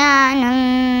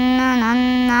ഞാനൊന്നു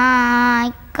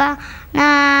നന്നായി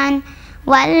കാണാൻ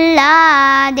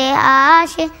വല്ലാതെ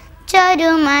ആശിച്ചൊരു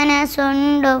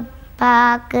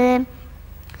മനസ്സുണ്ടുപ്പാക്ക്.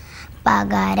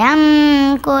 പകരം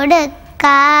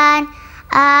കൊടുക്കാൻ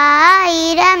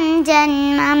 1000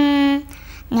 ജന്മം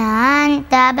ഞാൻ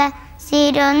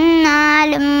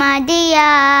തപസ്സിരുന്നാലും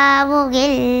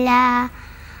മതിയാവുകില്ല.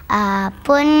 ആ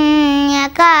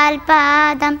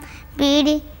പുണ്യകാൽപാദം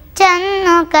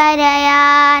പിടിച്ചെന്നു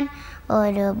കരയാൻ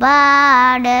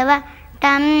ഒരുപാട്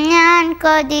വട്ടം ഞാൻ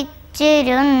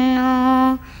കൊതിച്ചിരുന്നു.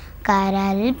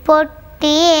 കരൽ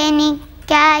പൊട്ടി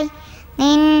എനിക്കായി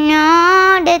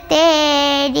നിന്നോട്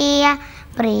തേടിയ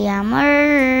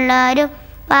പ്രിയമുള്ളൊരു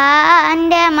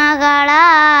പാൻ്റെ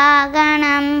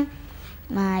മകളാകണം.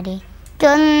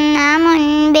 മരിക്കുന്ന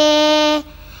മുൻപേ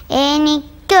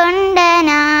എനിക്കുണ്ട്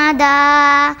നാദ,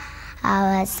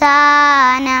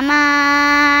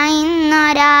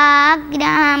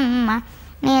 അവസാനമായിന്നൊരാഗ്രഹം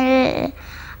മണ്ണിൽ,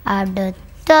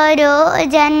 അടുത്തൊരു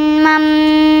ജന്മം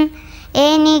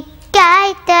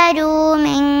എനിക്കായി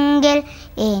തരുമെങ്കിൽ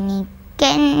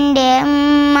എനിക്കെൻ്റെ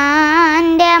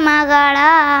ഉമ്മാൻ്റെ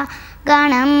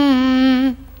മകളാകണം.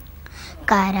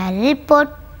 കരൽ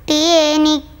പൊട്ടി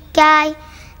എനിക്കായി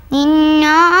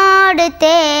നിന്നോട്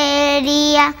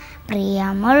തേടിയ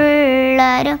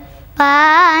പ്രിയമുള്ളൊരു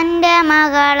പാൻ്റെ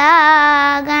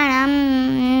മകളാകണം.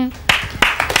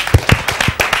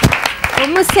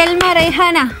 ഉമ്മു സൽമ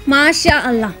റൈഹാന, മാഷാ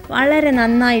അല്ലാ, വളരെ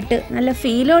നന്നായിട്ട് നല്ല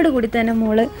ഫീലോട് കൂടി തന്നെ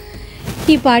മോള്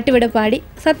ഈ പാട്ട് ഇവിടെ പാടി.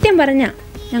 സത്യം പറഞ്ഞാൽ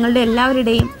ഞങ്ങളുടെ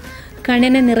എല്ലാവരുടെയും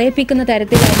കണ്ണിനെ നിറയിപ്പിക്കുന്ന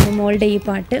തരത്തിലായിരുന്നു മോളുടെ ഈ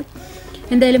പാട്ട്.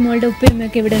 എന്തായാലും മോളുടെ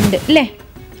ഉപ്പയമ്മയൊക്കെ ഇവിടെ ഉണ്ട് അല്ലേ?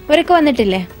 അവരൊക്കെ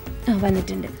വന്നിട്ടില്ലേ? ആ,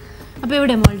 വന്നിട്ടുണ്ട്. അപ്പോൾ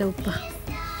ഇവിടെ മോളുടെ ഉപ്പ.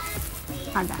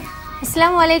 അതാണ്.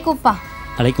 അസ്സലാമു അലൈക്കും ഉപ്പ.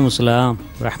 അലൈക്കും അസ്സലാം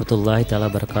വറഹ്മത്തുള്ളാഹി തആല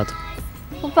ബറകാതുഹു.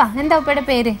 ഉപ്പ, എന്താ ഉപ്പയുടെ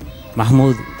പേര്?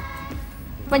 മഹ്മൂദ്.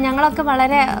 ഇപ്പം ഞങ്ങളൊക്കെ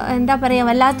വളരെ എന്താ പറയുക,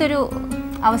 വല്ലാത്തൊരു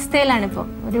അവസ്ഥയിലാണിപ്പോൾ.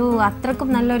 ഒരു അത്രക്കും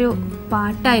നല്ലൊരു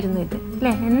പാട്ടായിരുന്നു ഇത്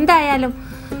അല്ലേ? എന്തായാലും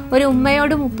ഒരു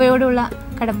ഉമ്മയോടും ഉപ്പയോടുമുള്ള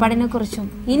കടപ്പാടിനെ കുറിച്ചും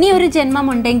ഇനി ഒരു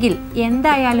ജന്മമുണ്ടെങ്കിൽ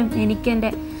എന്തായാലും എനിക്കെൻ്റെ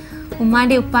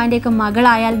ഉമ്മാൻ്റെ ഉപ്പാൻ്റെയൊക്കെ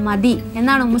മകളായാൽ മതി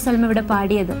എന്നാണ് ഉമ്മു സൽമ ഇവിടെ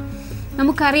പാടിയത്.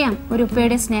 നമുക്കറിയാം ഒരു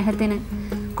ഉപ്പയുടെ സ്നേഹത്തിന്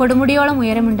കൊടുമുടിയോളം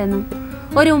ഉയരമുണ്ടെന്നും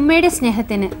ഒരു ഉമ്മയുടെ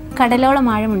സ്നേഹത്തിന് കടലോളം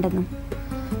ആഴമുണ്ടെന്നും.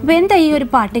 അപ്പോൾ എന്താ ഈ ഒരു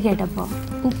പാട്ട് കേട്ടപ്പോൾ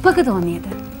ഉപ്പക്ക്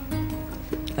തോന്നിയത്?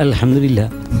 അൽഹംദുലില്ലാ,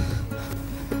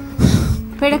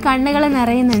 ഉപ്പയുടെ കണ്ണുകൾ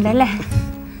നിറയുന്നുണ്ട് അല്ലേ?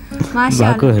 മാഷാ,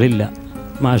 വാക്കുകളില്ല.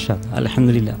 മാഷാ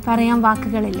അൽഹംദുലില്ലാ, പറയാൻ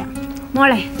വാക്കുകളില്ല.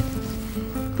 മോളെ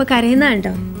ഇപ്പൊ കരയുന്ന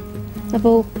കണ്ടോ?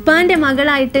 അപ്പോൾ ഉപ്പാന്റെ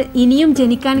മകളായിട്ട് ഇനിയും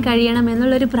ജനിക്കാൻ കഴിയണം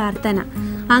എന്നുള്ളൊരു പ്രാർത്ഥന,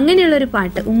 അങ്ങനെയുള്ളൊരു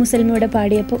പാട്ട് ഉമ്മു സൽമയുടെ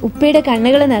പാടിയപ്പോൾ ഉപ്പയുടെ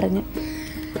കണ്ണുകൾ നിറഞ്ഞു.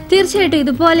 തീർച്ചയായിട്ടും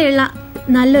ഇതുപോലെയുള്ള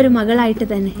നല്ലൊരു മകളായിട്ട്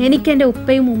തന്നെ എനിക്കെൻ്റെ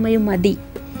ഉപ്പയും ഉമ്മയും മതി.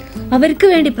 അവർക്ക്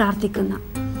വേണ്ടി പ്രാർത്ഥിക്കുന്ന,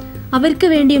 അവർക്ക്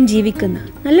വേണ്ടിയും ജീവിക്കുന്ന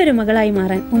നല്ലൊരു മകളായി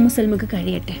മാറാൻ ഉമ്മു സൽമക്ക്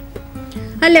കഴിയട്ടെ.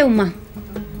 അല്ലേ ഉമ്മ?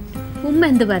 ഉമ്മ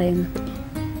എന്ത് പറയുന്നു?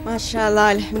 മാഷാ അല്ലാ,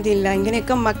 അൽഹംദുലില്ലാ.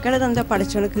 ഇങ്ങനെയൊക്കെ മക്കളെ തന്ന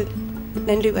പഠിച്ചവനക്ക്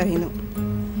നന്ദി പറയുന്നു,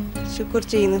 ശുക്ർ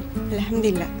ചെയ്യുന്നു.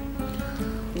 അൽഹംദുലില്ലാ.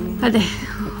 അതെ,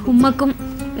 ഉമ്മക്കും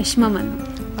വിഷമം വന്നു.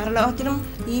 പരലോകത്തിനും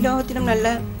ഈ ലോകത്തിനും നല്ല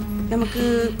നമുക്ക്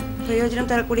പ്രയോജനം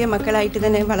തരக்கூடிய മക്കളായിട്ട്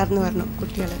തന്നെ വളർന്നു വരണം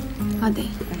കുട്ടികൾ. അതെ,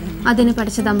 അതിന്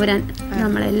പഠിച്ച തമ്പുരാൻ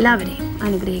നമ്മളെല്ലാവരെയും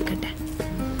അനുഗ്രഹിക്കട്ടെ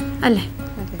അല്ലേ?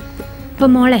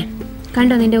 അപ്പം മോളെ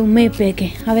കണ്ടോ നിൻ്റെ ഉമ്മയുപ്പയൊക്കെ,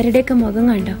 അവരുടെയൊക്കെ മുഖം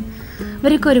കണ്ടോ?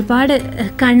 അവരൊക്കെ ഒരുപാട്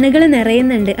കണ്ണുകൾ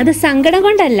നിറയുന്നുണ്ട്. അത് സങ്കടം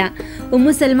കൊണ്ടല്ല.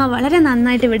 ഉമ്മു സൽമ വളരെ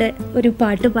നന്നായിട്ട് ഇവിടെ ഒരു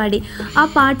പാട്ട് പാടി. ആ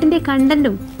പാട്ടിൻ്റെ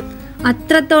കണ്ടൻറ്റും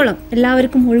അത്രത്തോളം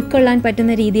എല്ലാവർക്കും ഉൾക്കൊള്ളാൻ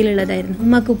പറ്റുന്ന രീതിയിലുള്ളതായിരുന്നു.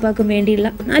 ഉമ്മക്കും ഉപ്പാക്കും വേണ്ടിയുള്ള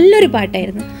നല്ലൊരു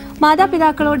പാട്ടായിരുന്നു.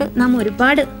 മാതാപിതാക്കളോട് നാം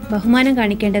ഒരുപാട് ബഹുമാനം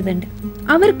കാണിക്കേണ്ടതുണ്ട്.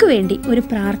 അവർക്ക് വേണ്ടി ഒരു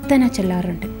പ്രാർത്ഥന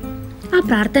ചൊല്ലാറുണ്ട്. ആ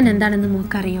പ്രാർത്ഥന എന്താണെന്ന്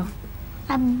നോക്കറിയോ?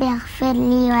 റബ്ബി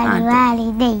ഇഗ്ഫിർലി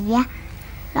വലിവാലിദയ്യ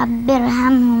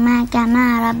റബ്ബിർഹംഹുമാ കമാ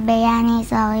റബ്ബയാനി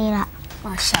സഗീറ.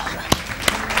 മാഷാ അല്ലാ.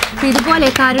 ഇതുപോലെ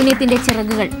കാരുണ്യത്തിൻ്റെ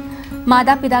ചിറകുകൾ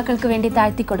മാതാപിതാക്കൾക്ക് വേണ്ടി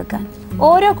താഴ്ത്തിക്കൊടുക്കാൻ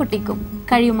ഓരോ കുട്ടിക്കും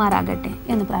കഴിയുമാറാകട്ടെ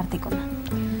എന്ന് പ്രാർത്ഥിക്കുന്നു.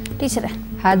 ടീച്ചറെ,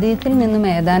 ഹദീസിൽ നിന്നും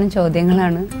ഏതാനും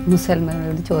ചോദ്യങ്ങളാണ്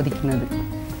മുസൽമാനോട് ചോദിക്കുന്നത്.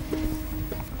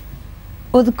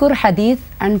 ഉദ്കുർ ഹദീസ്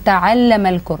അൻ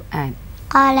തഅല്ലമൽ ഖുർആൻ.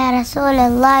 قال رسول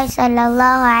الله صلى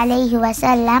الله عليه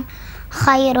وسلم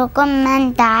خيركم من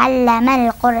تعلم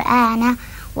القرآن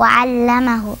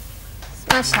وعلمه.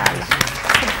 മാഷാ അല്ലാ,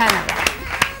 സുബ്ഹാനല്ലാഹ്.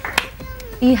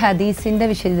 ഈ ഹദീസിൻ്റെ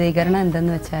വിശദീകരണം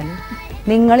എന്തെന്ന് വെച്ചാൽ,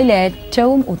 നിങ്ങളിൽ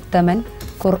ഏറ്റവും ഉത്തമൻ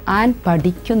ഖുർആൻ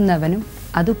പഠിക്കുന്നവനും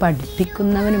അത്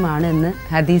പഠിപ്പിക്കുന്നവനുമാണ് എന്ന്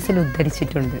ഹദീസിൽ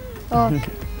ഉദ്ധരിച്ചിട്ടുണ്ട്.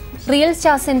 റിയൽ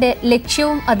സ്റ്റാർസിൻ്റെ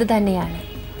ലക്ഷ്യവും അത് തന്നെയാണ്.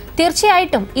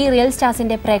 തീർച്ചയായിട്ടും ഈ റിയൽ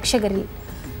സ്റ്റാർസിൻ്റെ പ്രേക്ഷകരിൽ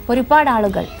ഒരുപാട്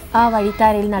ആളുകൾ ആ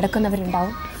വഴിത്താരയിൽ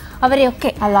നടക്കുന്നവരുണ്ടാവും. അവരെയൊക്കെ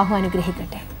അള്ളാഹു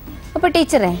അനുഗ്രഹിക്കട്ടെ. അപ്പോൾ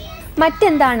ടീച്ചറെ,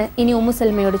 മറ്റെന്താണ് ഇനി ഉമ്മു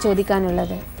സൽമയോട്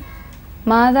ചോദിക്കാനുള്ളത്?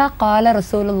 മാതാ ഖാല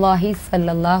റസൂലുള്ളാഹി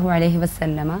സ്വല്ലല്ലാഹു അലൈഹി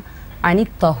വസല്ലമ അനി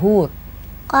തഹൂർ.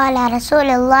 قال رسول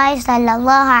الله صلى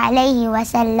الله عليه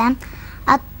وسلم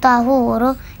الطهور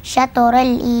شطر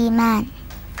الإيمان.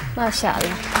 മാഷാ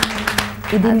അല്ലാ.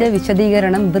 ഇതിൻ്റെ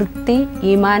വിശദീകരണം വൃത്തി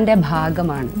ഈമാന്റെ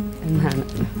ഭാഗമാണ് എന്നാണ്.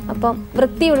 അപ്പം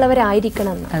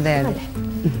വൃത്തിയുള്ളവരായിരിക്കണം എന്ന്. അതെ അതെ,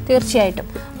 തീർച്ചയായിട്ടും.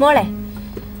 മോളെ,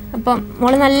 അപ്പം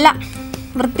മോള് നല്ല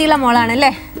വൃത്തിയുള്ള മോളാണ്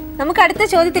അല്ലേ? നമുക്ക് അടുത്ത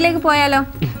ചോദ്യത്തിലേക്ക് പോയാലോ?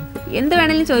 എന്ത്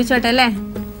വേണമെങ്കിലും ചോദിച്ചോട്ടെ അല്ലേ?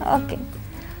 ഓക്കെ.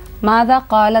 മാതാ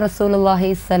ഖാല റസൂലുള്ളാഹി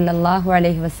സ്വല്ലല്ലാഹു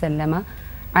അലൈഹി വസല്ലമ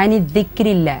അനി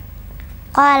ദിക്രില്ലാ.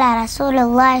 قال رسول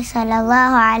الله صلى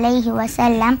الله عليه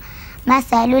وسلم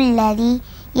مثل الذي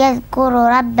يذكر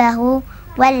ربه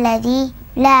والذي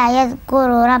لا يذكر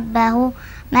ربه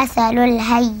مثل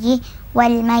الحي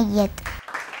والميت.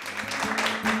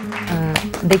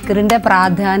 ദിക്റിന്റെ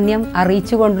പ്രാധാന്യം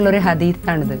അറിയിച്ചുകൊണ്ടുള്ളൊരു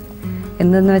ഹദീസാണിത്.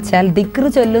 എന്തെന്ന് വെച്ചാൽ, ദിക്ർ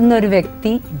ചൊല്ലുന്ന ഒരു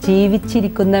വ്യക്തി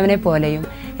ജീവിച്ചിരിക്കുന്നവനെ പോലെയും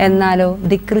എന്നാലോ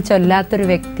ദിക്ർ ചൊല്ലാത്തൊരു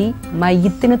വ്യക്തി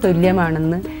മയ്യത്തിന്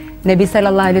തുല്യമാണെന്ന് നബി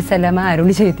സല്ലല്ലാഹു അലൈഹി വസല്ലമ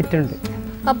അരുളി ചെയ്തിട്ടുണ്ട്.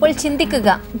 അപ്പോൾ ചിന്തിക്കുക,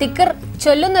 ദിക്ർ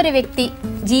ചൊല്ലുന്നൊരു വ്യക്തി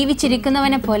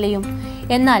ജീവിച്ചിരിക്കുന്നവനെ പോലെയും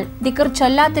എന്നാൽ ദിക്ർ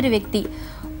ചൊല്ലാത്തൊരു വ്യക്തി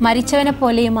മരിച്ചവനെ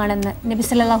പോലെയുമാണെന്ന് നബി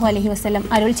സല്ലല്ലാഹു അലൈഹി വസല്ലം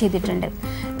അരുൾ ചെയ്തിട്ടുണ്ട്.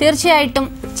 തീർച്ചയായിട്ടും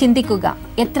ചിന്തിക്കുക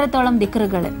എത്രത്തോളം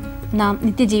ദിക്റുകൾ നാം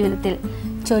നിത്യജീവിതത്തിൽ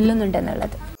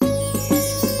ചൊല്ലുന്നുണ്ടെന്നുള്ളത്.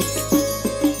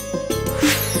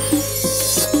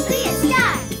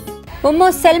 ഉമ്മു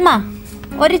സൽമ,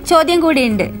 ഒരു ചോദ്യം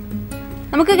കൂടിയുണ്ട്,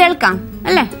 നമുക്ക് കേൾക്കാം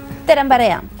അല്ലേ? ഉത്തരം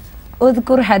പറയാം.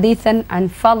 ഉദ്കുർ ഹദീസൻ അൻ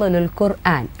ഫളലുൽ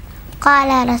ഖുർആൻ. قال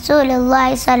رسول الله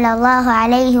صلى الله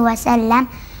عليه وسلم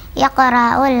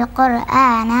يقرأ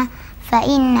القرآن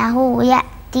فإنه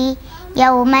يأتي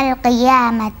يوم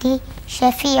القيامة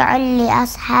شفيعا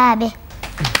لأصحابه.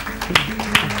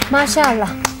 മാഷാ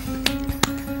അല്ലാഹ്.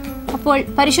 അപ്പോൾ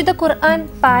പരിശുദ്ധ ഖുർആൻ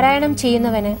പാരായണം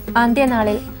ചെയ്യുന്നവന്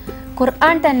അന്ത്യനാളിൽ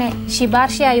ഖുർആൻ തന്നെ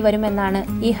ശിപാർശയായി വരുമെന്നാണ്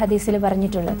ഈ ഹദീസിൽ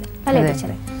പറഞ്ഞിട്ടുള്ളത് അല്ലേ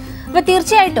ടീച്ചറെ? അപ്പോൾ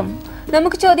തീർച്ചയായിട്ടും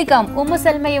നമുക്ക് ചോദിക്കാം, ഉമ്മു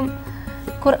സൽമയും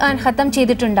ഖുർആൻ ഖത്തം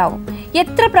ചെയ്തിട്ടുണ്ടാവും.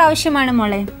 എത്ര പ്രാവശ്യമാണ്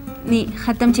മോളെ നീ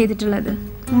ഖത്തം ചെയ്തിട്ടുള്ളത്?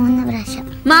 3 പ്രാവശ്യം.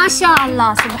 മാഷാ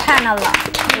അല്ലാഹ്, സുബ്ഹാനല്ലാഹ്,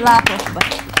 അല്ലാഹു അക്ബർ.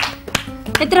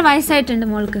 എത്ര വയസ്സായിട്ടുണ്ട്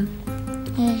മോൾക്ക്?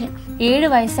 7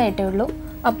 വയസ്സായിട്ടേ ഉള്ളൂ.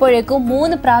 അപ്പോഴേക്കും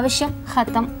 3 പ്രാവശ്യം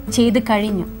ഖത്തം ചെയ്ത്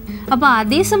കഴിഞ്ഞു. അപ്പോൾ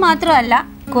ഹദീസ് മാത്രമല്ല,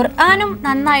 ഖുർആനും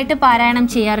നന്നായിട്ട് പാരായണം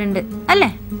ചെയ്യാറുണ്ട് അല്ലേ?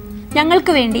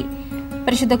 ഞങ്ങൾക്ക് വേണ്ടി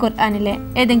പരിശുദ്ധ ഖുർആനിലെ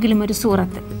ഏതെങ്കിലും ഒരു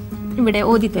സൂറത്ത് ഇവിടെ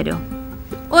ഓതി തരുമോ?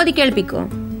 ഓതി കേൾപ്പിക്കുമോ?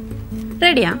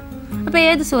 റെഡിയാ? അപ്പോൾ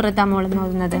ഏത് സൂറത്താ മോളെന്ന്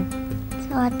ഓതുന്നത്?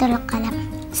 സൂറത്തുൽ ഖലം.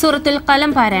 സൂറത്തുൽ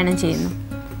ഖലം പാരായണം ചെയ്യുന്നു.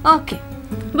 ഓക്കെ,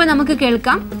 അപ്പോൾ നമുക്ക്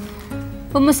കേൾക്കാം.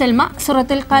 ഉമ്മു സൽമ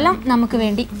സൂറത്തുൽ ഖലം നമുക്ക്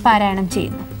വേണ്ടി പാരായണം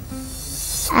ചെയ്യുന്നു.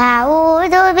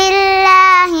 أعوذ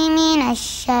بالله من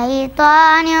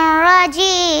الشيطان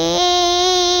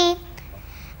الرجيم.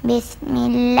 بسم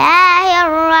الله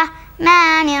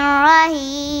الرحمن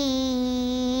الرحيم.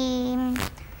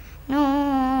 نون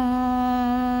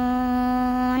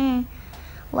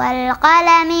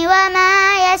والقلم وما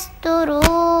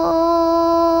يسطرون.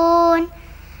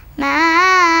 ما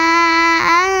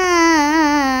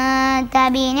أنت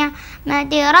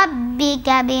بنعمة ربك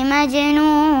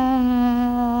بمجنون.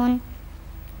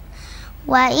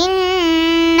 وإن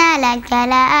لك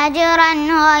لأجرا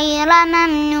غير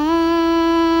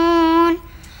ممنون.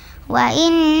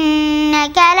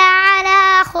 وإنك لعلى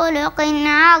خلق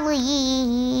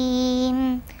عظيم.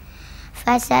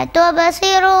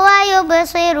 فستبصر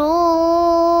ويبصرون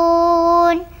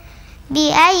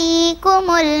بأيكم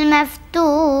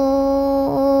المفتون.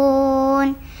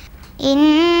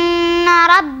 إن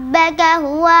ربك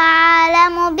هو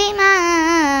أعلم بمن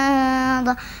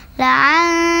ضل عن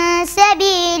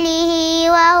سبيله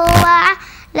وهو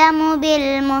أعلم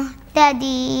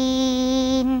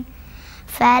بالمهتدين.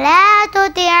 فلا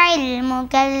تطع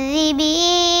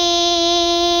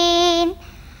المكذبين.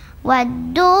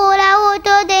 ودوا لو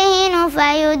تدهن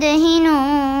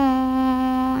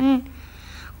فيدهنون.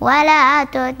 ولا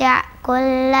تطع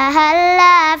كل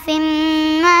هلاف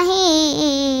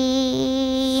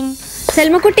مهين.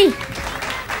 സൽമക്കുട്ടി,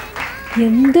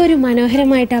 എന്തൊരു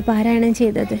മനോഹരമായിട്ടാണ് പാരായണം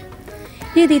ചെയ്തത്.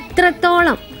 ഇത്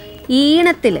ഇത്രത്തോളം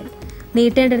ഈണത്തിൽ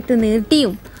നീട്ടേണ്ടടുത്ത്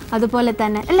നീട്ടിയും അതുപോലെ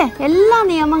തന്നെ അല്ലേ എല്ലാ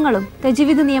നിയമങ്ങളും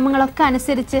തജ്വീദ് നിയമങ്ങളൊക്കെ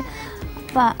അനുസരിച്ച്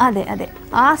അതെ അതെ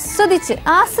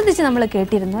ആസ്വദിച്ച് നമ്മൾ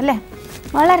കേട്ടിരുന്നു അല്ലേ?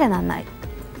 വളരെ നന്നായി.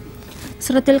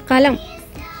 സൂറത്തുൽ ഖലം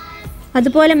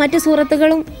അതുപോലെ മറ്റു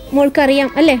സൂറത്തുകളും മോൾക്കറിയാം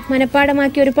അല്ലേ?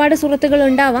 മനഃപ്പാടമാക്കി ഒരുപാട് സൂറത്തുകൾ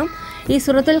ഉണ്ടാവാം. ഈ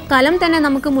സൂറത്തുൽ ഖലം തന്നെ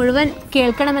നമുക്ക് മുഴുവൻ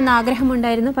കേൾക്കണമെന്ന്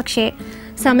ആഗ്രഹമുണ്ടായിരുന്നു. പക്ഷേ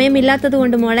സമയമില്ലാത്തത്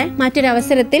കൊണ്ട് മോളെ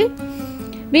മറ്റൊരവസരത്തിൽ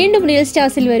വീണ്ടും റിയൽ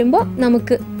സ്റ്റാർസിൽ വരുമ്പോൾ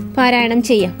നമുക്ക് പാരായണം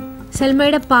ചെയ്യാം.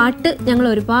 സൽമയുടെ പാട്ട് ഞങ്ങൾ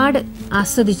ഒരുപാട്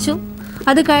ആസ്വദിച്ചു.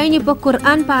 അത് കഴിഞ്ഞിപ്പോൾ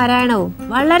ഖുർആൻ പാരായണവും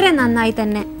വളരെ നന്നായി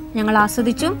തന്നെ ഞങ്ങൾ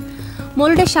ആസ്വദിച്ചു.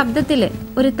 മോളുടെ ശബ്ദത്തിൽ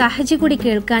ഒരു തഹജ് കൂടി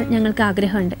കേൾക്കാൻ ഞങ്ങൾക്ക്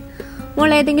ആഗ്രഹമുണ്ട്. മോൾ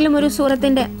ഏതെങ്കിലും ഒരു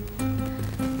സൂറത്തിൻ്റെ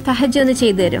തഹജ് ഒന്ന്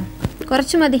ചെയ്തു തരും?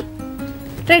 കുറച്ച് മതി.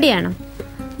 റെഡിയാണോ?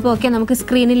 അപ്പോൾ ഓക്കെ, നമുക്ക്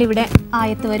സ്ക്രീനിൽ ഇവിടെ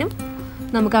ആയത്ത് വരും.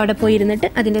 നമുക്ക് അവിടെ പോയിരുന്നിട്ട്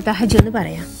അതിൻ്റെ തഹജ് ഒന്ന്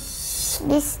പറയാം.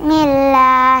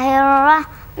 ബിസ്മില്ലാഹിർ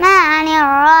റഹ്മാനിർ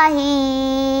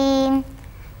റഹീം.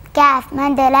 കാഫ്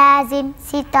മദ് ലാസിം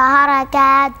 6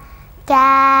 ഹറകാത്ത്.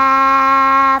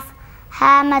 കാഫ്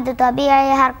ഹാ മദ്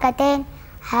തബീഇ ഹർക്കതൈൻ.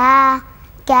 ഹാ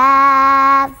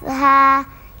കാഫ് ഹാ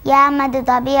യാ മദ്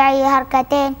തബീഇ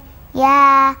ഹർക്കതൈൻ. യാ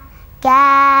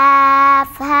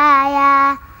കാഫ് ഹാ യാ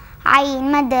عين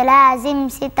مد لازم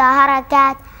 6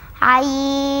 حركات.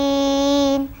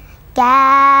 عين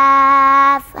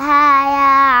كاف ها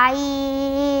يا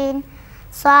عين.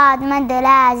 صاد مد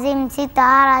لازم 6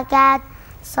 حركات.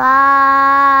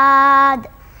 صاد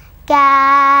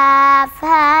كاف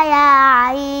ها يا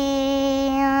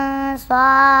عين.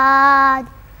 صاد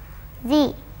ذي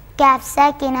كاف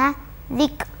ساكنة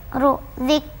ذك ذكر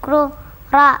ذكر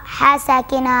را ح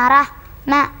ساكنة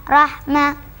رحمة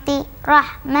رحمتي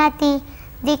رحمتي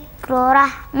ذكر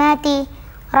رحمتي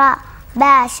را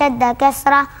با شد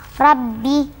كسرة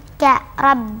ربك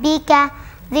ربك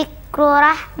ذكر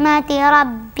رحمة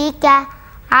ربك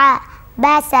ع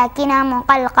با ساكنة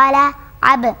مقلقلة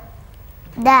عبد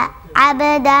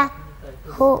عبده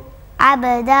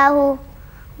عبده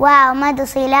واو مد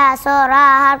صلة صورة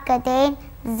حركتين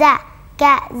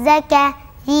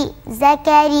زكري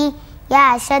زكري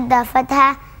يا شد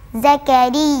فتحة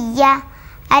زكريا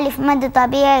ألف مد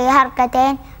طبيعي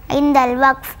حركتين عند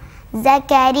الوقف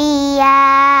زكريا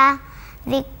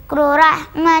ذكر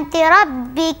رحمة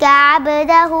ربك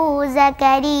عبده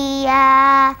زكريا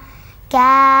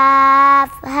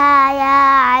كافها يا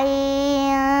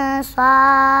عين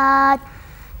صاد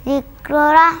ذكر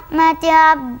رحمة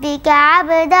ربك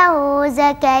عبده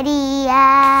زكريا.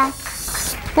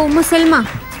 സൽമ,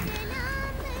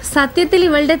 സത്യത്തിൽ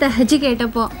ഇവളുടെ തഹജ്ജ്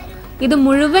കേട്ടപ്പോൾ ഇത്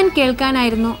മുഴുവൻ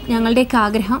കേൾക്കാനായിരുന്നു ഞങ്ങളുടെയൊക്കെ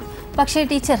ആഗ്രഹം. പക്ഷേ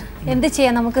ടീച്ചർ, എന്ത്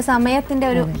ചെയ്യാം, നമുക്ക് സമയത്തിൻ്റെ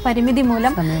ഒരു പരിമിതി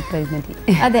മൂലം.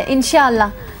 അതെ, ഇൻഷാ അല്ലാ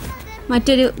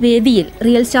മറ്റൊരു വേദിയിൽ,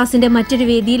 റിയൽ സ്റ്റാർസിൻ്റെ മറ്റൊരു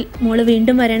വേദിയിൽ മോള്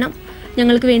വീണ്ടും വരണം.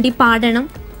 ഞങ്ങൾക്ക് വേണ്ടി പാടണം,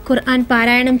 ഖുർആൻ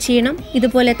പാരായണം ചെയ്യണം,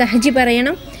 ഇതുപോലെ തഹജ്ജ്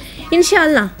പറയണം. ഇൻഷാ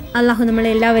അല്ലാ അള്ളാഹു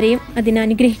നമ്മളെല്ലാവരെയും അതിനെ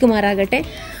അനുഗ്രഹിക്കുമാറാകട്ടെ.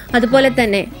 അതുപോലെ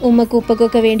തന്നെ ഉമ്മക്കും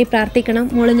ഉപ്പക്കൊക്കെ വേണ്ടി പ്രാർത്ഥിക്കണം.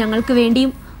 മോള് ഞങ്ങൾക്ക്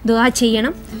വേണ്ടിയും ദുആ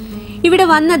ചെയ്യണം. ഇവിടെ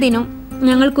വന്നതിനും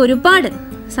ഞങ്ങൾക്ക് ഒരുപാട്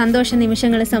സന്തോഷ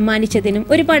നിമിഷങ്ങൾ സമ്മാനിച്ചതിനും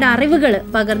ഒരുപാട് അറിവുകൾ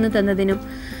പകർന്നു തന്നതിനും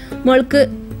മോൾക്ക്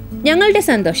ഞങ്ങളുടെ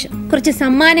സന്തോഷം കുറച്ച്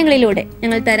സമ്മാനങ്ങളിലൂടെ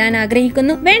ഞങ്ങൾ തരാൻ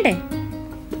ആഗ്രഹിക്കുന്നു. വേണ്ടേ?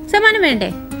 സമ്മാനം വേണ്ടേ?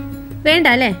 വേണ്ട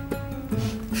അല്ലേ?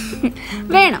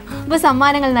 വേണം. അപ്പോൾ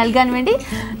സമ്മാനങ്ങൾ നൽകാൻ വേണ്ടി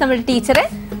നമ്മുടെ ടീച്ചറെ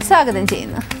സ്വാഗതം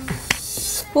ചെയ്യുന്നു.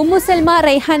 ഉമ്മു സൽമ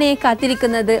റൈഹാനയെ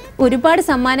കാത്തിരിക്കുന്നത് ഒരുപാട്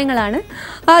സമ്മാനങ്ങളാണ്.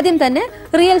 ആദ്യം തന്നെ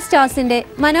റിയൽ സ്റ്റാർസിൻ്റെ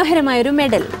മനോഹരമായൊരു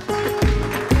മെഡൽ,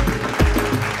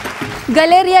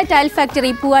 ഗലേറിയ ടൈൽ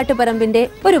ഫാക്ടറി പൂവാട്ടുപറമ്പിൻ്റെ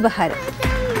ഒരു ഉപഹാരം,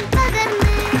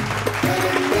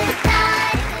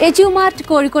 എജുമാർട്ട്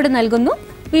കോഴിക്കോട് നൽകുന്നു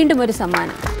വീണ്ടും ഒരു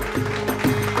സമ്മാനം,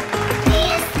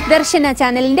 ദർശന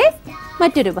ചാനലിൻ്റെ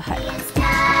മറ്റൊരു ഉപഹാരം.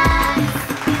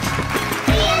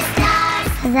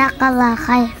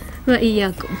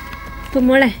 അപ്പം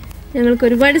മോളെ, ഞങ്ങൾക്ക്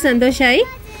ഒരുപാട് സന്തോഷമായി.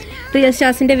 റിയൽ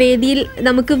സ്റ്റാർസിൻ്റെ വേദിയിൽ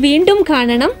നമുക്ക് വീണ്ടും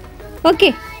കാണണം. ഓക്കെ,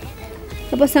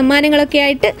 അപ്പോൾ സമ്മാനങ്ങളൊക്കെ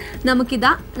ആയിട്ട്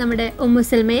നമുക്കിതാ നമ്മുടെ ഉമ്മു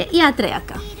സൽമയെ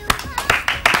യാത്രയാക്കാം.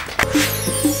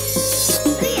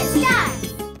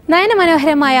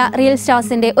 നയനമനോഹരമായ റിയൽ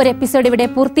സ്റ്റാർസിന്റെ ഒരു എപ്പിസോഡ് ഇവിടെ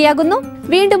പൂർത്തിയാകുന്നു.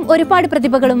 വീണ്ടും ഒരുപാട്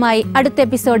പ്രതിഭകളുമായി അടുത്ത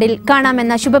എപ്പിസോഡിൽ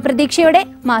കാണാമെന്ന ശുഭപ്രതീക്ഷയോടെ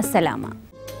മാസ്സലാമ.